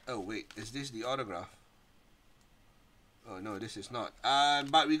 Oh, wait. Is this the autograph? Oh, no, this is not.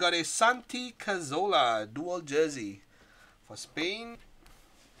 But we got a Santi Cazorla dual jersey for Spain.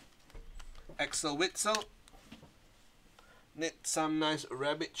 Axel Witsel. Need some nice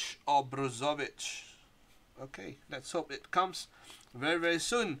Rebic or Brozovic. Okay, let's hope it comes very, very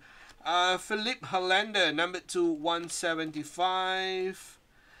soon. Philippe Hollander, number 2, 175.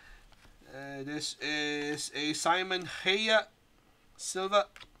 This is a Simon Heya, silver.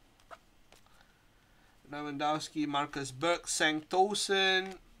 Lewandowski, Marcus Berg,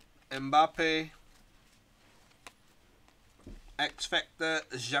 Santosen, Mbappe. X Factor,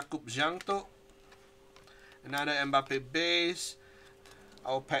 Jakub Jankto. Another Mbappe base.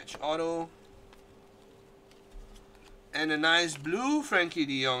 Our patch auto. And a nice blue Frankie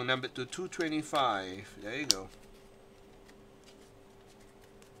de Jong, number to 225. There you go.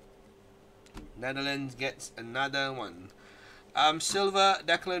 Netherlands gets another one. Silver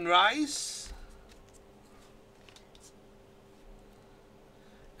Declan Rice.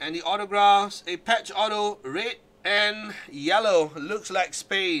 And the autographs, a patch auto, red and yellow. Looks like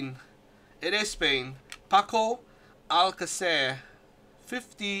Spain. It is Spain. Paco Alcacer,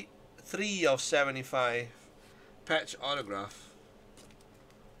 53 of 75. Patch autograph.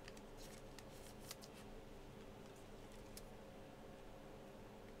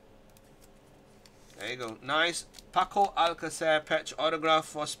 There you go. Nice Paco Alcacer patch autograph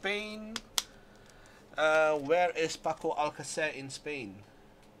for Spain. Where is Paco Alcacer in Spain?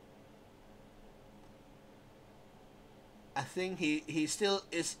 I think he still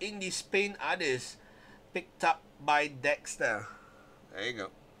is in the Spain others, picked up by Dexter. There you go.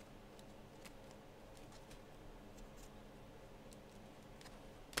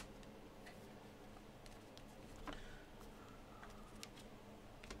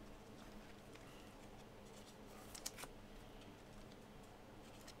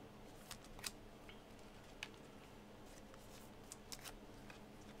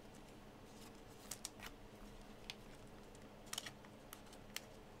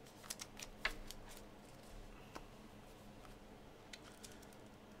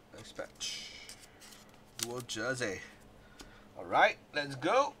 Patch. Dual jersey. Alright, let's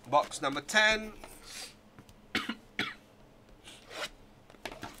go. Box number 10.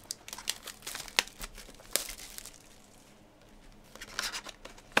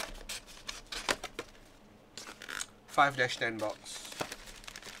 (5-10) box.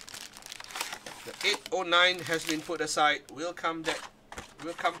 The 809 has been put aside. We'll come to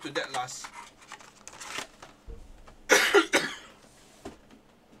that last.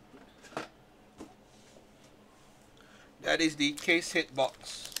 That is the case hit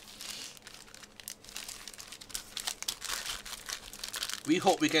box. We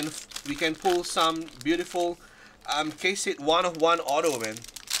hope we can pull some beautiful case hit 1/1 auto, man.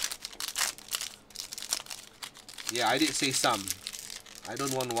 Yeah, I did say some. I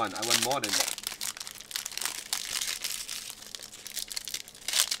don't want one. I want more than that.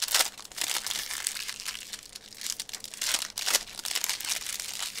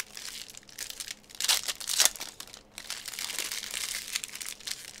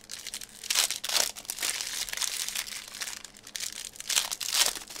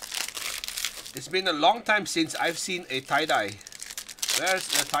 It's been a long time since I've seen a tie-dye. Where's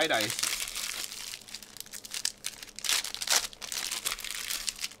the tie-dye?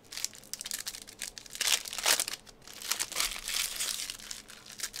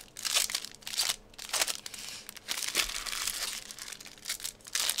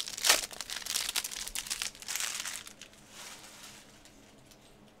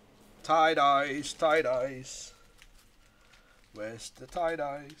 Tie-dyes, tie-dyes. Where's the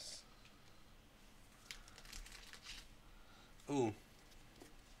tie-dyes? Ooh,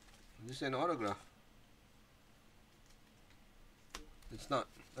 this is an autograph. It's not.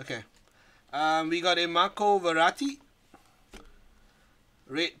 Okay. We got a Marco Verratti.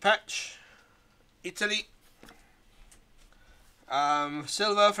 Red patch. Italy.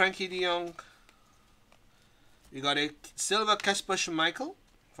 Silver Frankie de Jong. We got a silver Kasper Schmeichel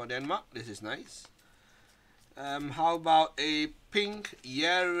for Denmark. This is nice. How about a pink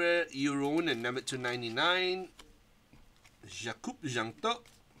Jere Euronen, number 299. Jakub Jankto,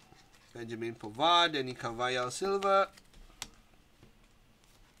 Benjamin Pavard, Danny Carvajal Silva.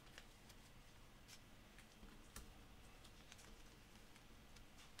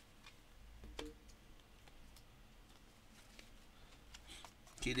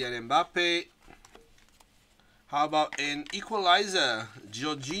 Kylian Mbappe. How about an equalizer,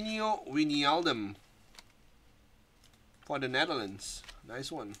 Jorginho Wijnaldum for the Netherlands.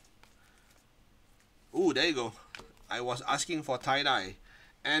 Nice one. Ooh, there you go. I was asking for tie-dye.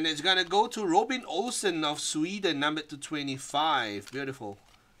 And it's gonna go to Robin Olsen of Sweden, number 225. Beautiful.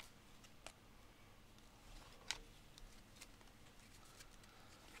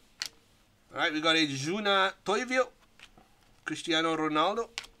 Alright, we got a Juna Toivio. Cristiano Ronaldo.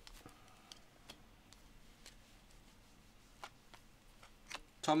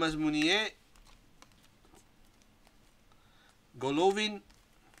 Thomas Meunier. Golovin.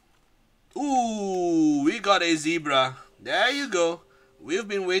 Ooh, we got a zebra. There you go. We've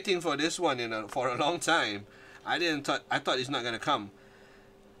been waiting for this one for a long time. I thought it's not gonna come.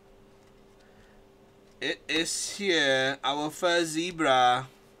 It is here, our first zebra.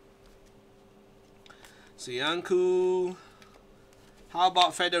 Sianku. How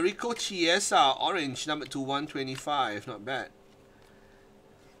about Federico Chiesa, orange, number 2/125, not bad.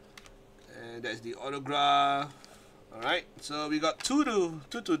 And that's the autograph. Alright, so we got two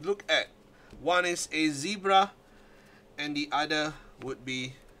to look at. One is a zebra, and the other would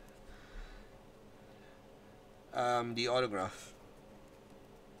be the autograph.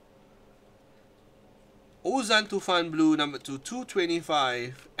 Ozan Tufan Blue, number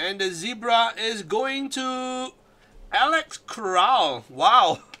 2/225. And the zebra is going to Alex Kral.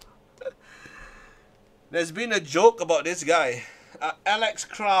 Wow. There's been a joke about this guy. Alex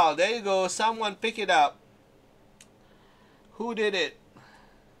Kral. There you go. Someone pick it up. Who did it?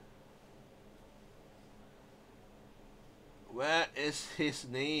 Where is his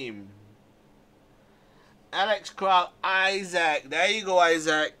name? Alex Kral. Isaac. There you go,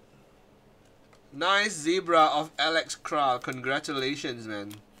 Isaac. Nice zebra of Alex Kral. Congratulations,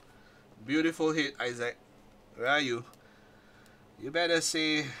 man. Beautiful hit, Isaac. Where are you? You better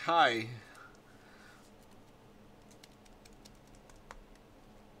say hi.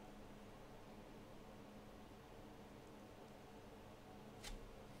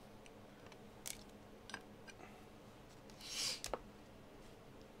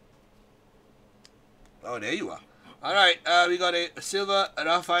 Oh, there you are. Alright, we got a silver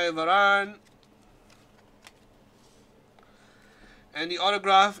Rafael Varane. And the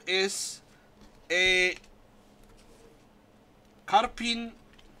autograph is a Karpin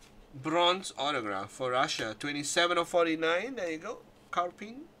bronze autograph for Russia. 27/49. There you go.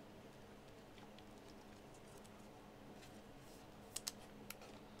 Karpin.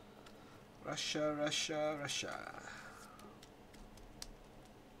 Russia, Russia, Russia.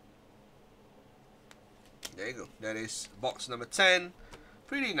 There you go. That is box number 10.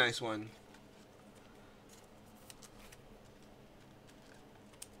 Pretty nice one.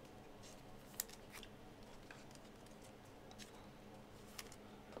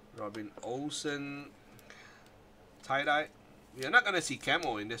 Robin Olsen tie-dye. We are not going to see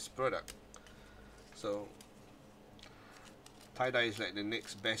camo in this product. So tie-dye is like the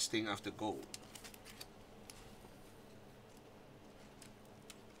next best thing after gold.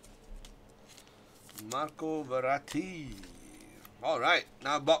 Marco Verratti. Alright,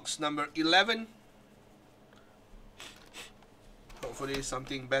 now box number 11. Hopefully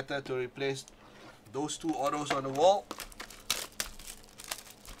something better to replace those two autos on the wall.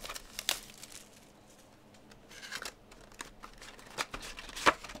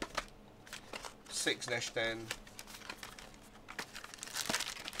 6-10.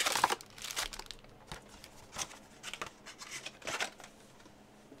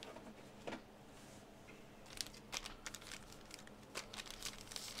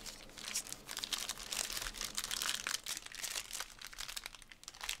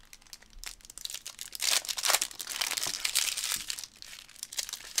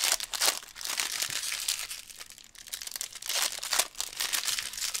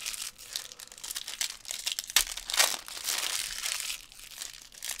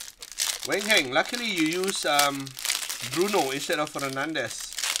 Weng Heng, luckily you use Bruno instead of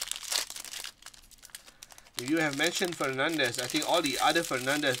Fernandez. If you have mentioned Fernandez, I think all the other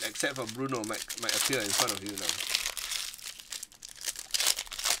Fernandez except for Bruno might appear in front of you now.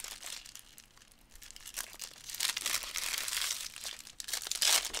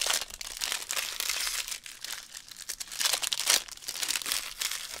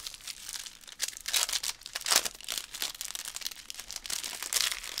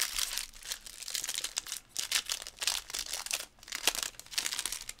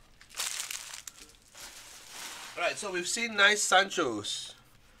 Alright, so we've seen nice Sanchos.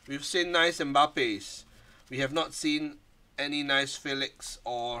 We've seen nice Mbappes. We have not seen any nice Felix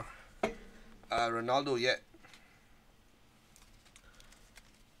or Ronaldo yet.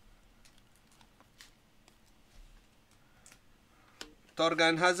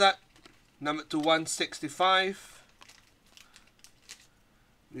 Torgan Hazard, number 2/165.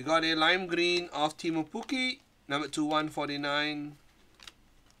 We got a lime green of Timo Pukki, number 2/149.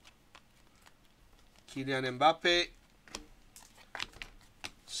 Kylian Mbappe,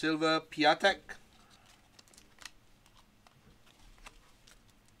 silver Piatek,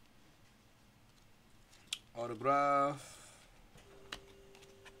 autograph.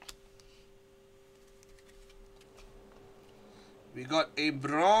 We got a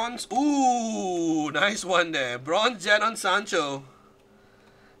bronze. Ooh, nice one there. Bronze Jadon Sancho.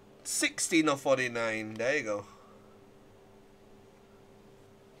 16/49. There you go.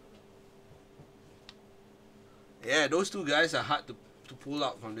 Yeah, those two guys are hard to pull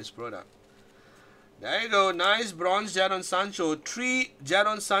out from this product. There you go. Nice bronze Jadon Sancho. 3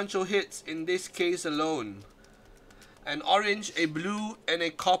 Jadon Sancho hits in this case alone. An orange, a blue, and a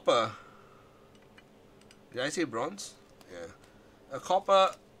copper. Did I say bronze? Yeah. A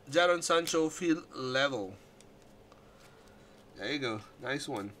copper Jadon Sancho field level. There you go. Nice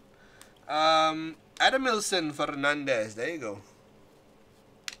one. Adamilson Fernandez. There you go.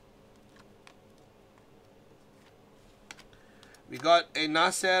 We got a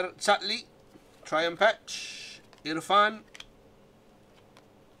Nasser Chatli. Triumph patch. Irfan.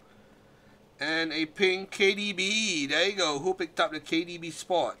 And a pink KDB. There you go. Who picked up the KDB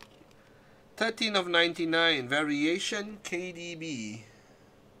spot? 13 of 99. Variation KDB.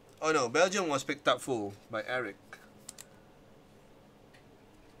 Oh no, Belgium was picked up full by Eric.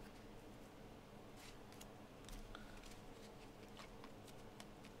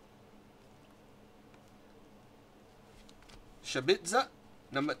 Shabitza,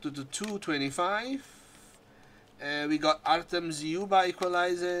 number 225. And we got Artem Ziuba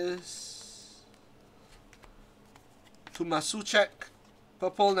equalizers. Tumasuchek,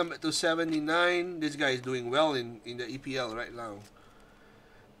 purple, number 279. This guy is doing well in the EPL right now.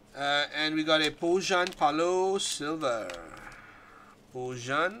 And we got a Pojan Palo silver.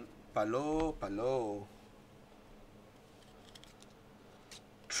 Pojan Palo.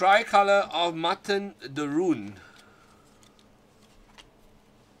 Tricolor of Martin de Roon.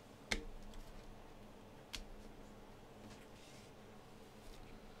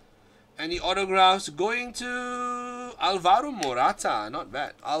 And the autographs going to Alvaro Morata. Not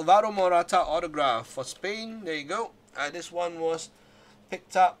bad. Alvaro Morata autograph for Spain. There you go. This one was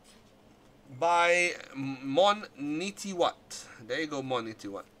picked up by Mon Nitiwat. There you go, Mon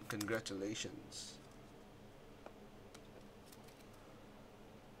Nitiwat. Congratulations.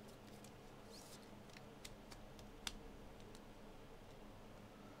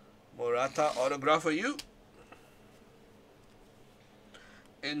 Morata autograph for you.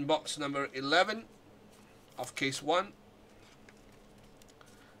 In box number 11 of case 1.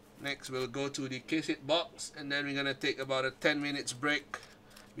 Next we'll go to the case 8 box, and then we're going to take about a 10 minutes break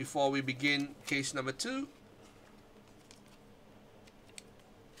before we begin case number 2.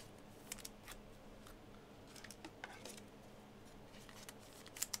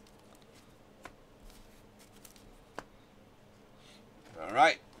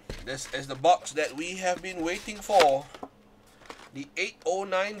 Alright, this is the box that we have been waiting for. The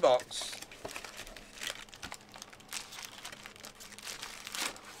 809 box.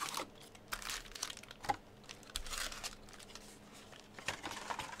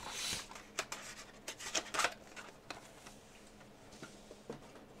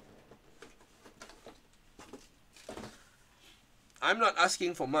 I'm not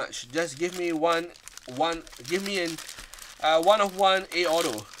asking for much. Just give me give me an 1 of 1 A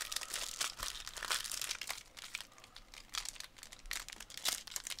auto.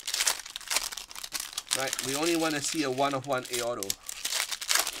 Right, we only want to see a 1 of 1 A auto.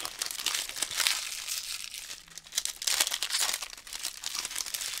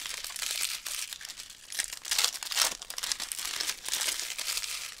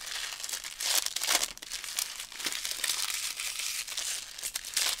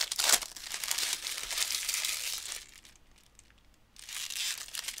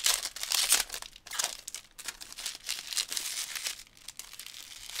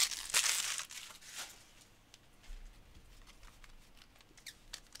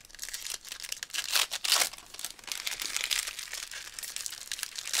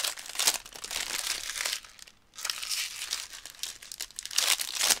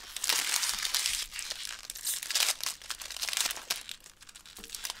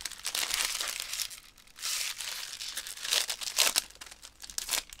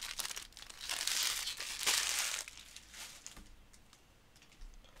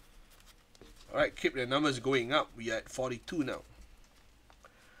 Alright, keep the numbers going up. We are at 42 now.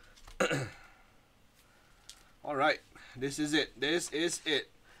 Alright, this is it. This is it.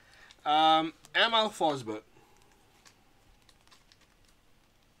 Amal Forsberg.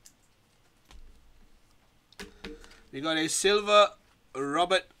 We got a silver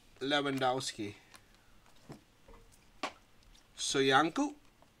Robert Lewandowski. Soyuncu.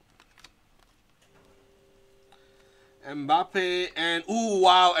 Mbappe, and ooh,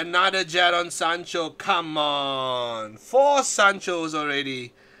 wow, another Jadon Sancho. Come on, 4 Sanchos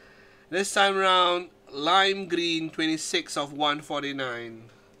already. This time around, lime green, 26 of 149.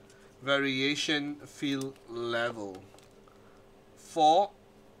 Variation field level. 4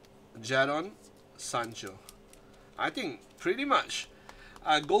 Jadon Sancho. I think pretty much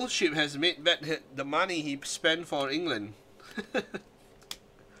Goldship has made back the money he spent for England.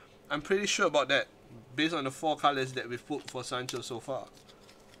 I'm pretty sure about that. based on the 4 colors that we've put for Sancho so far.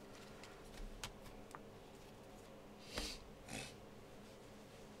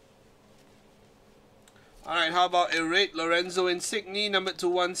 Alright, how about a red Lorenzo Insigne, number to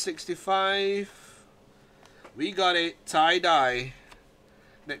 165. We got a tie-dye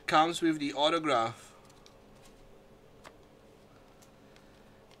that comes with the autograph.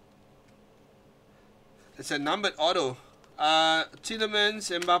 It's a numbered auto.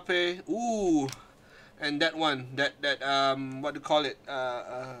 Tielemans, Mbappe, ooh, and that one, that what do you call it?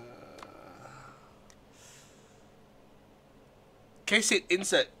 Case it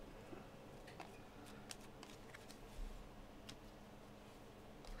insert.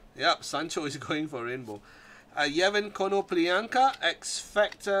 Yep, Sancho is going for rainbow. Yevhen Konoplyanka, X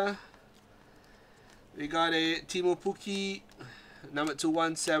Factor. We got a Timo Pukki, number to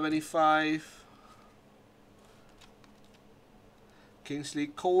 175. Kingsley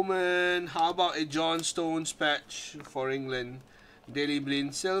Coman. How about a John Stones patch for England? Daley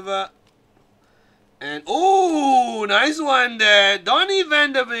Blind Silva. And oh, nice one there. Donny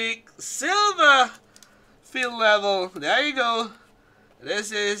van de Beek, silver field level. There you go.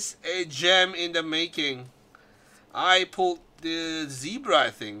 This is a gem in the making. I pulled the zebra, I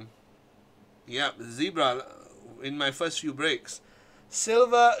think. Yep, zebra in my first few breaks.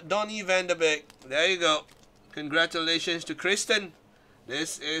 Silver Donny van de Beek. There you go. Congratulations to Kristen.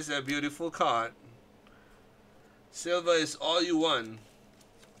 This is a beautiful card. Silver is all you want.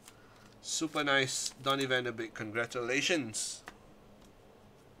 Super nice, Donny van de Beek. Congratulations.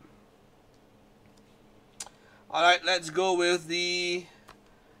 Alright, let's go with the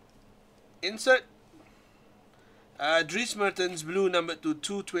insert. Dries Mertens, blue, number to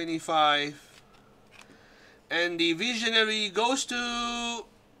 225. And the visionary goes to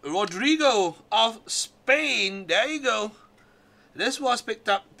Rodrigo of Spain. There you go. This was picked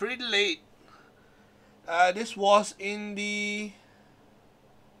up pretty late. This was in the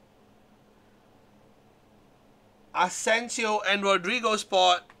Asensio and Rodrigo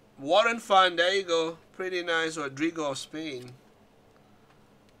spot. Warren Fun, there you go. Pretty nice, Rodrigo of Spain.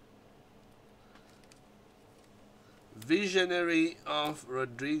 Visionary of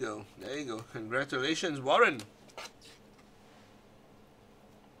Rodrigo. There you go. Congratulations, Warren.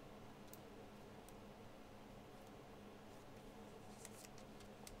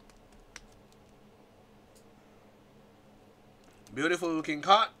 Beautiful looking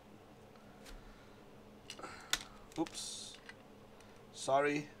card. Oops.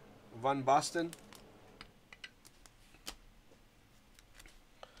 Sorry, Van Basten.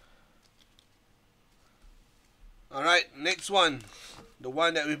 Alright, next one. The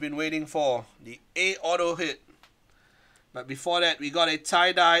one that we've been waiting for. The A auto hit. But before that, we got a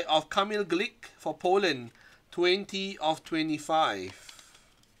tie-dye of Kamil Glik for Poland. 20 of 25.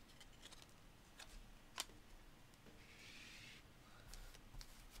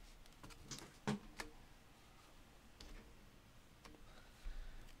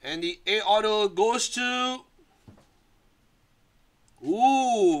 And the A auto goes to...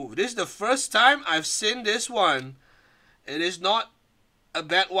 Ooh, this is the first time I've seen this one. It is not a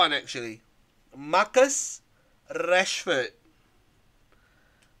bad one, actually. Marcus Rashford.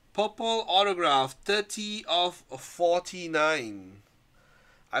 Purple autograph, 30 of 49.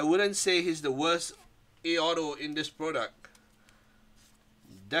 I wouldn't say he's the worst A auto in this product.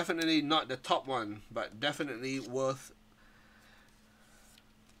 Definitely not the top one, but definitely worth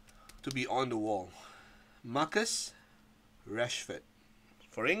to be on the wall. Marcus Rashford.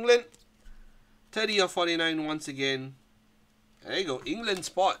 For England, 30 of 49 once again. There you go, England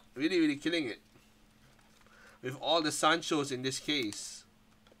spot. Really, really killing it. With all the Sanchos in this case.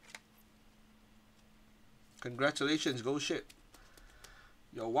 Congratulations, go ship.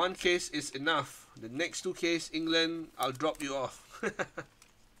 Your one case is enough. The next 2 case, England, I'll drop you off.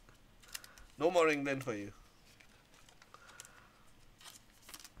 No more England for you.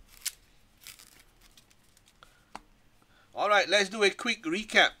 Alright, let's do a quick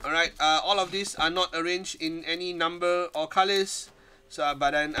recap. Alright, all of these are not arranged in any number or colors. So,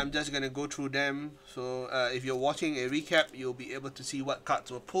 but then I'm just going to go through them. So, if you're watching a recap, you'll be able to see what cards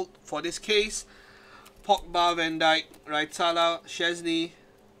were pulled for this case. Pogba, Van Dijk, Raitala, Szczesny,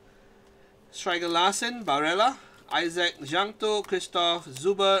 Striker Larsen, Barella, Isaac, Jankto, Christoph,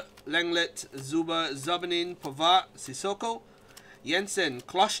 Zuber, Langlet, Zuber, Zabanin, Pavard, Sissoko, Jensen,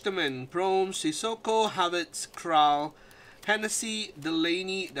 Klosterman, Promes, Sissoko, Havertz, Kral, Hennessy,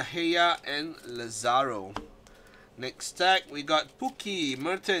 Delaney, De Gea, and Lazaro. Next stack, we got Pukki,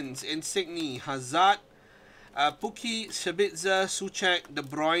 Mertens, Insigne, Hazard, Pukki, Sabitzer, Souček, De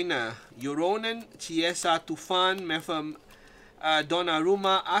Bruyne, Euronen, Chiesa, Tufan, Mefam,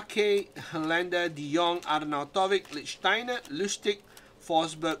 Donnarumma, Ake, Hollander, De Jong, Arnautovic, Lichtsteiner, Lustig,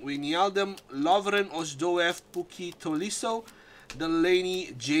 Forsberg, Wijnaldum, Lovren, Osdoev, Pukki, Tolisso,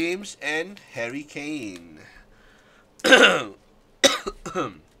 Delaney, James, and Harry Kane. And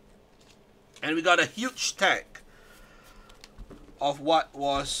we got a huge stack of what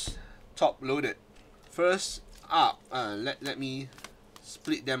was top loaded. First up, let me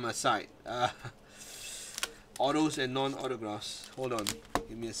split them aside. Autos and non-autographs. Hold on,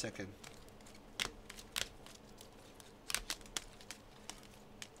 give me a second.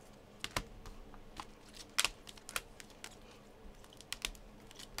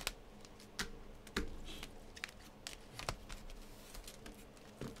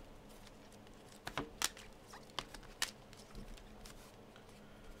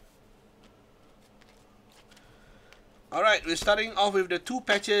 Alright, we're starting off with the two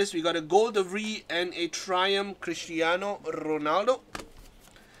patches. We got a Gold of Re and a Triumph Cristiano Ronaldo.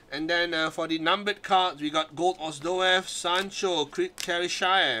 And then for the numbered cards, we got Gold Osdoev, Sancho,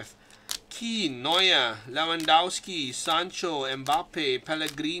 Karishaev, Keane, Neuer, Lewandowski, Sancho, Mbappe,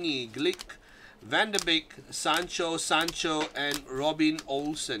 Pellegrini, Glick, Van de Beek, Sancho, and Robin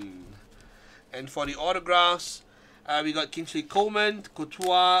Olsen. And for the autographs, we got Kingsley Coman,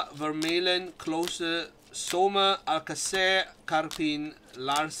 Courtois, Vermaelen, Klose, Sommer, Alcacer, Karpin,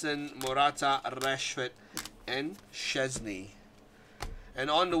 Larsen, Morata, Rashford, and Szczesny. And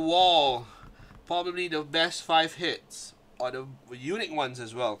on the wall, probably the best 5 hits, or the unique ones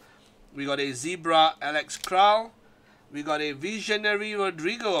as well. We got a Zebra, Alex Kral. We got a Visionary,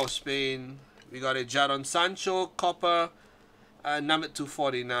 Rodrigo of Spain. We got a Jadon Sancho, Copper, number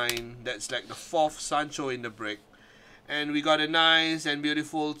 249. That's like the 4th Sancho in the break. And we got a nice and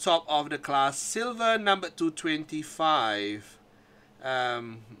beautiful top of the class silver number 225.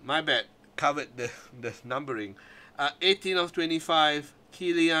 My bad, covered the numbering. 18 of 25,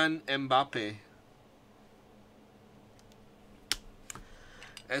 Kylian Mbappe.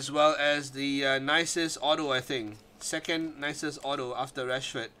 As well as the nicest auto, I think. Second nicest auto after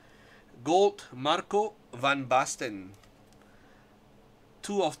Rashford. Gold, Marco van Basten.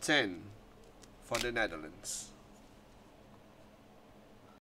 2 of 10 for the Netherlands.